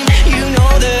flame. You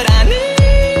know that I need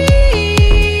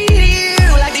you,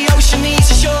 like the ocean needs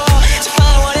a shore to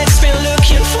find what it's been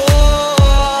looking for.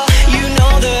 You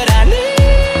know that I need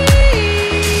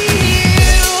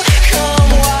you.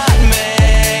 Come what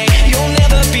may, you'll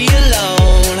never be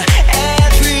alone.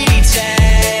 Every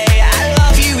day I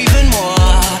love you even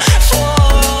more. For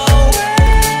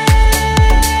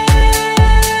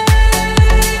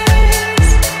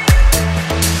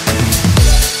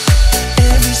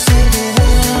every single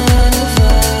one of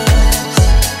us,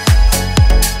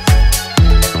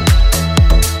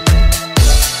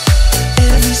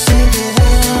 every single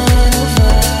one of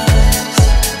us,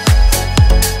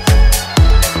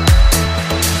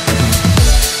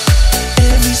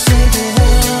 every single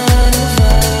one of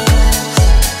us,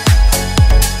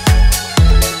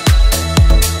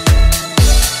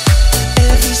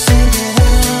 every single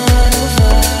one of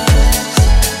us,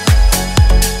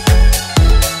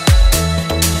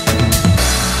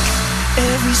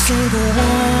 every single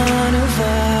one of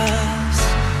us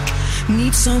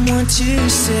needs someone to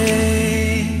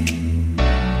say,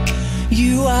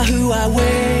 you are who I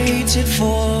waited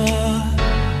for.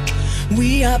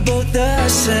 We are both the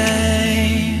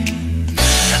same.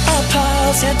 Our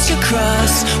paths had to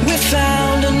cross. We're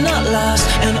found and not lost,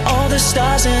 and all the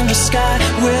stars in the sky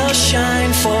will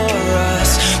shine for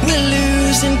us. We're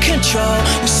losing control.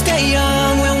 We'll stay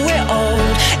young when we're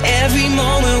old. Every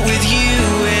moment with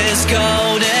you is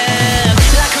golden.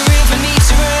 Like a river needs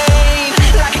rain,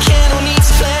 like a candle needs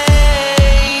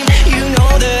flame. You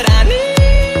know that I need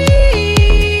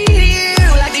you,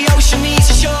 like the ocean needs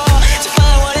a shore to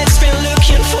find what it's been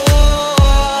looking for.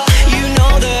 You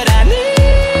know that I need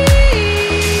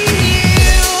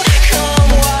you.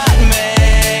 Come what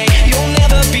may, you'll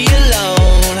never be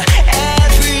alone.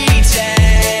 Every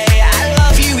day I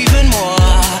love you even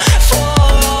more. For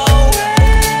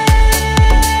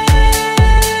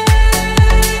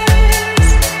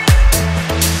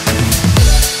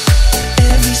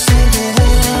every single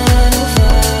one of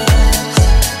us,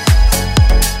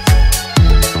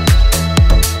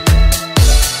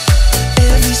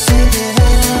 every single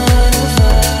one of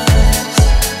us,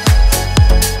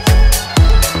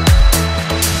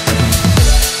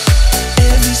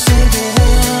 every single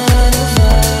one of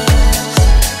us,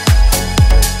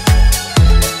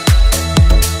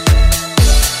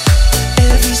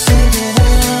 every single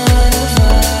one of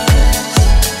us,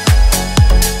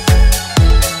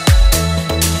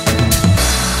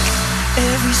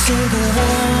 every single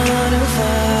one of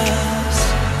us,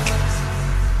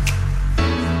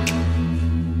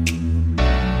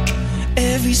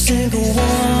 every single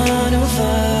one of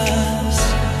us,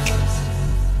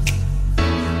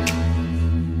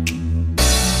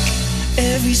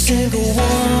 every single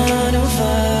one of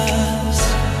us,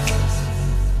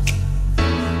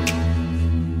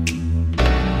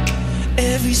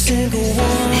 every single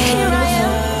one Here I of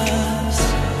am. us.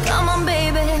 Come on,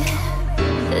 baby,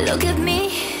 look at me.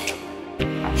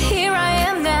 Here I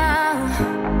am now.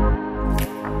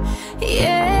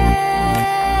 Yeah,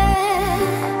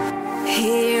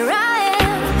 here I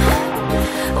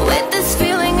am with this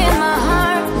feeling in my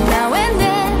heart now and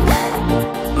then.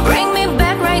 Bring me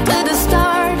back right to the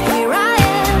start. Here I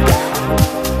am.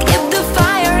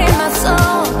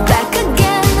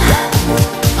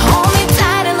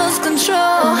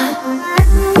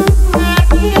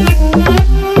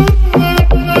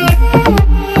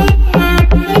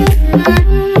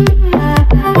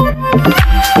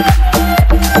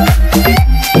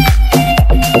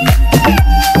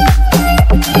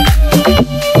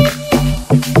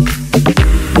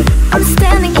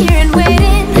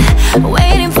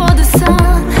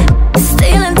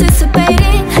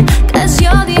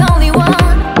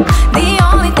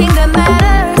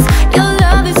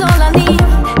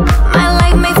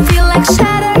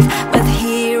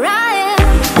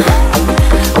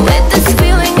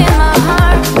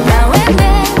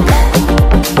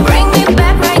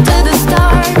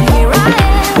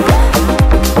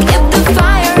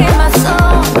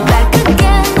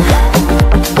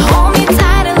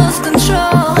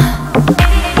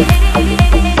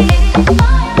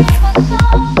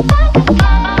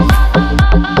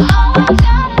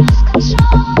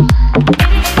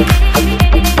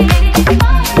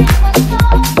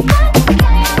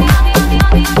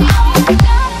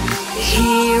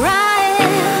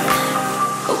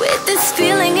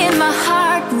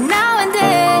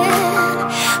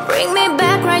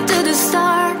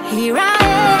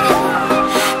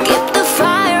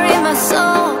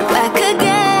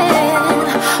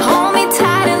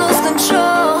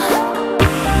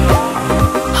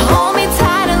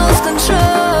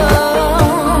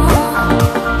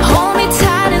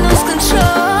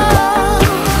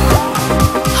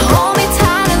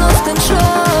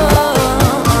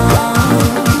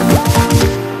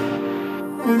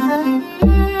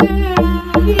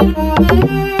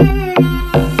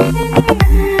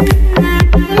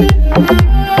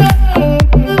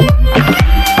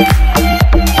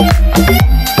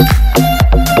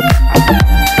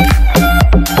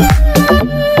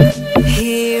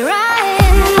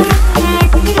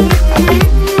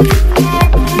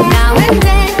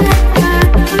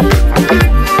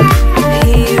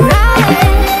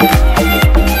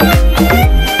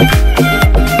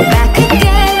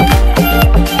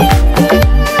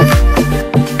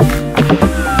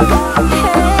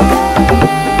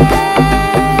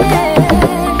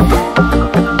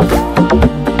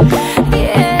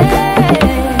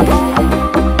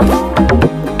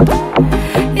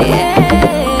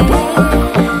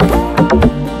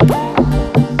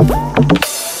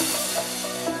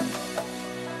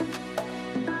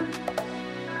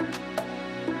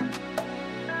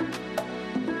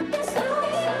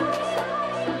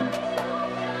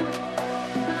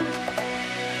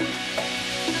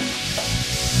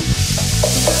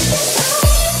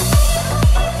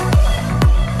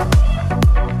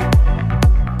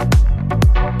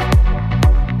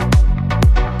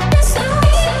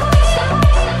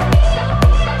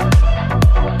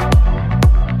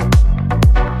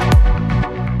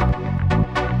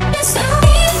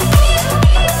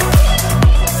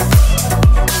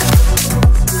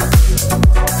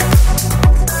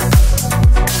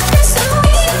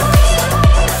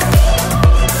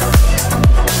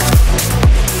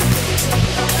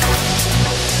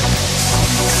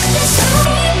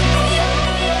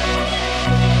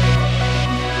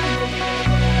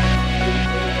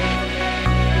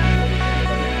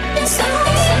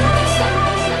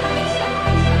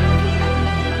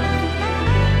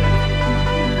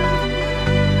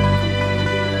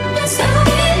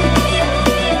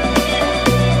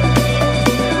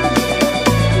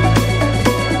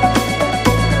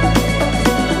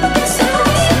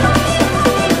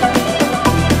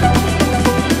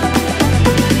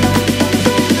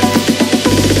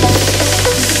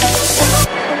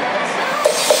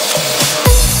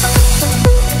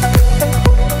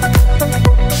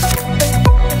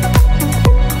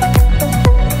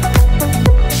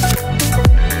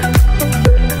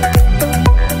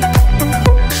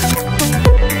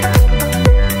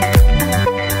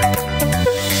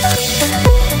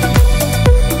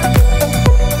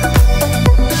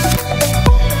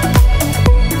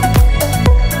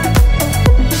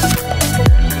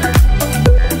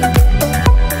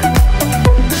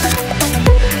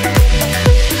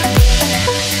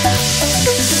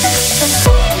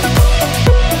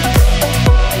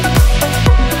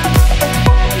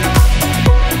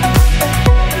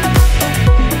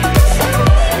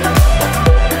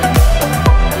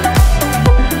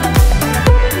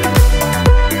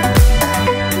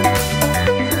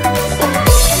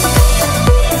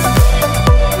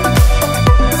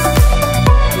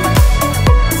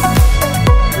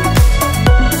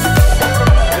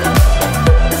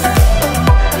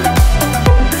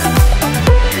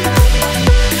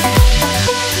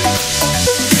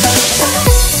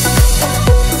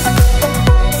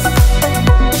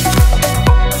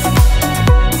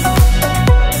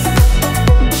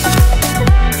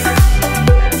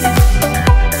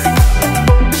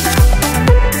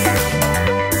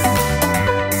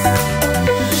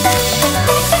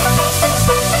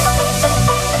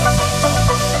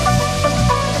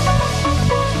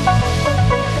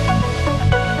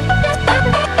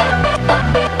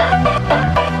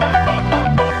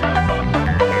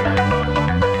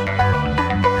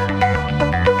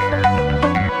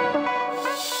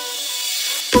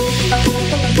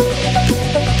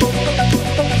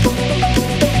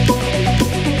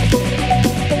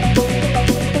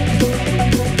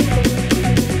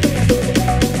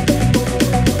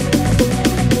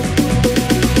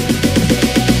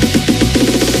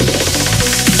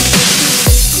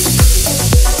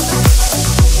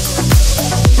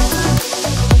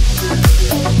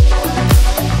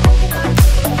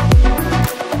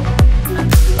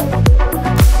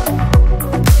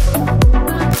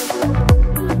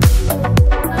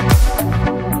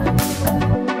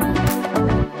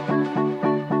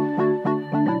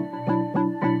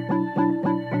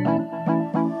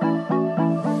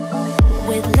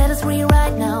 let us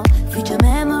rewrite now. Future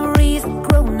memories,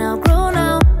 grow now, grow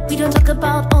now. We don't talk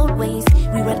about old ways,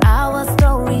 we write our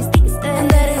stories these days. And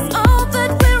that is all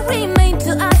that will remain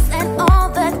to us, and all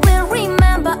that will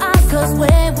remember us. Cause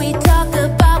when we talk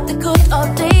about the good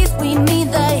old days, we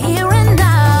mean the here and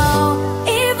now.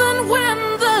 Even when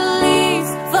the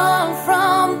leaves fall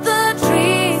from the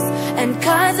trees and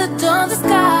kites adorn the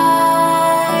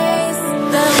skies,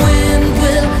 the wind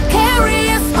will carry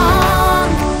us on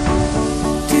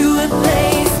to a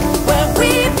place where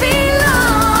we belong.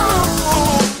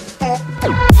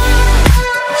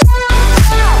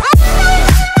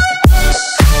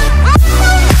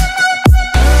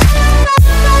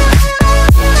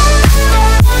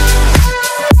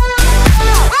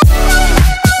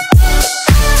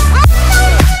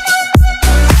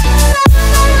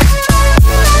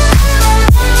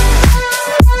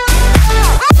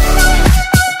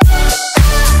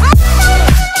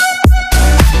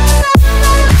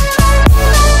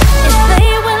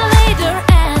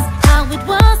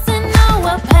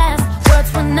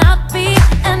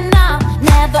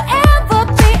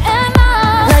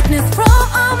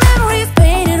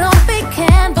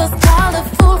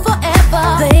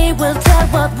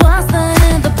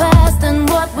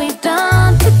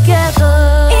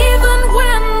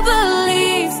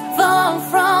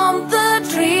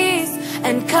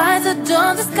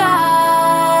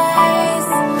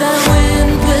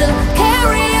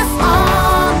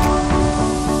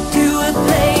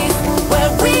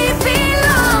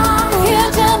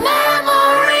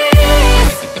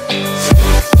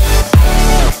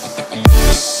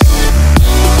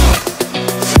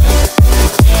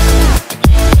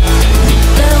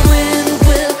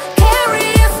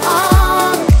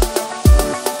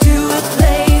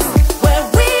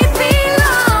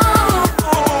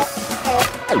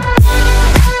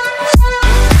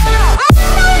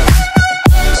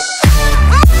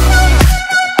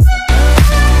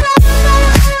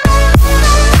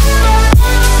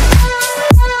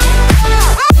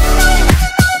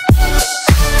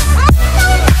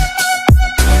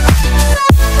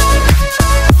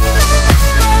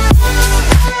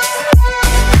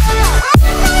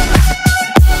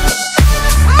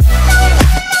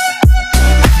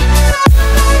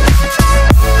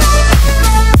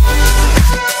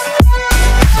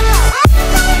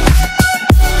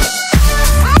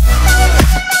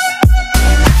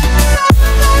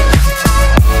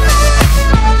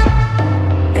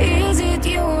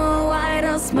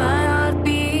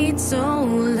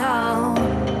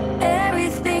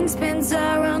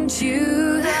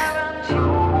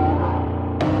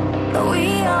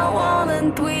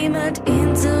 We met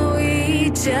into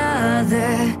each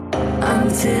other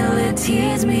until it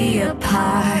tears me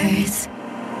apart.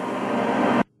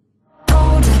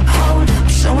 Hold up,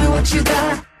 show me what you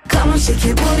got. Come on, shake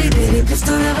your booty, baby, please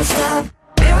don't ever stop.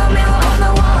 Mirror, mirror on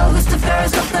the wall, who's the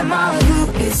fairest of them all?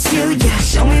 Who is you? Yeah,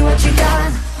 show me what you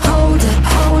got. Hold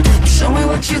up, show me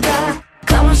what you got.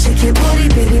 Come on, shake your booty,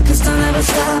 baby, please don't ever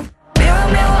stop. Mirror,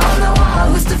 mirror on the wall,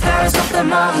 who's the fairest of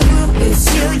them all? Who is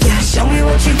you? Yeah, show me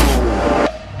what you got.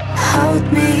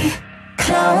 Hold me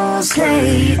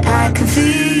closely, I can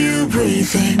feel you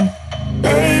breathing.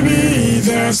 Baby,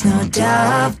 there's no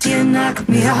doubt. You knock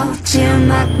me out, you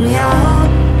knock me out.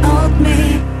 Hold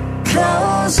me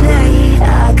closely,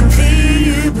 I can feel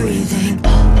you breathing.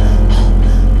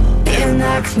 You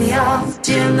knock me out,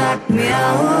 you knock me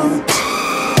out.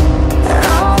 And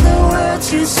all the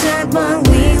words you said when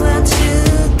we were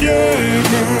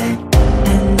together,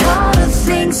 and all the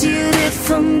things you did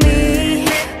for me.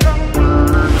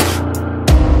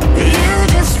 You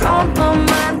just want my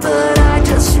mind, but I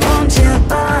just want your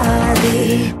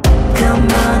body. Come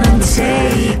on and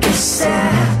take a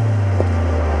step.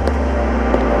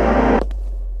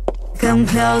 Come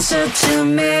closer to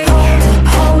me.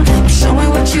 Hold up, show me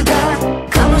what you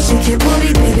got. Come on, shake your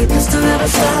booty, baby, please don't ever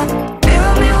stop.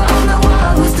 Mirror, mirror on the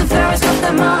wall, who's the fairest of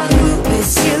them all? Who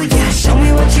is you? Yeah, show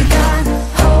me what you got.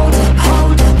 Hold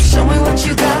up, show me what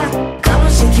you got. Come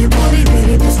on, shake your booty,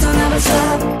 baby, please don't ever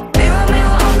stop. Mirror,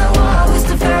 mirror on the wall, who's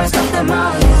the fairest of them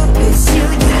all? Who is you?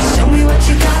 Yeah, show me what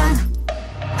you got.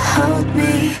 Hold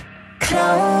me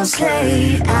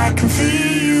closely, I can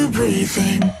feel you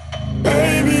breathing.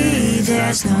 Baby,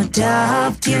 there's no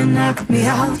doubt. You knock me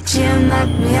out, you knock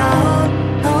me out.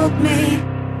 Hold me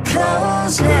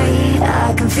closely,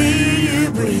 I can feel you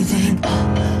breathing.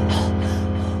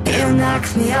 You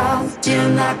knock me out, you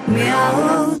knock me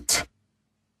out.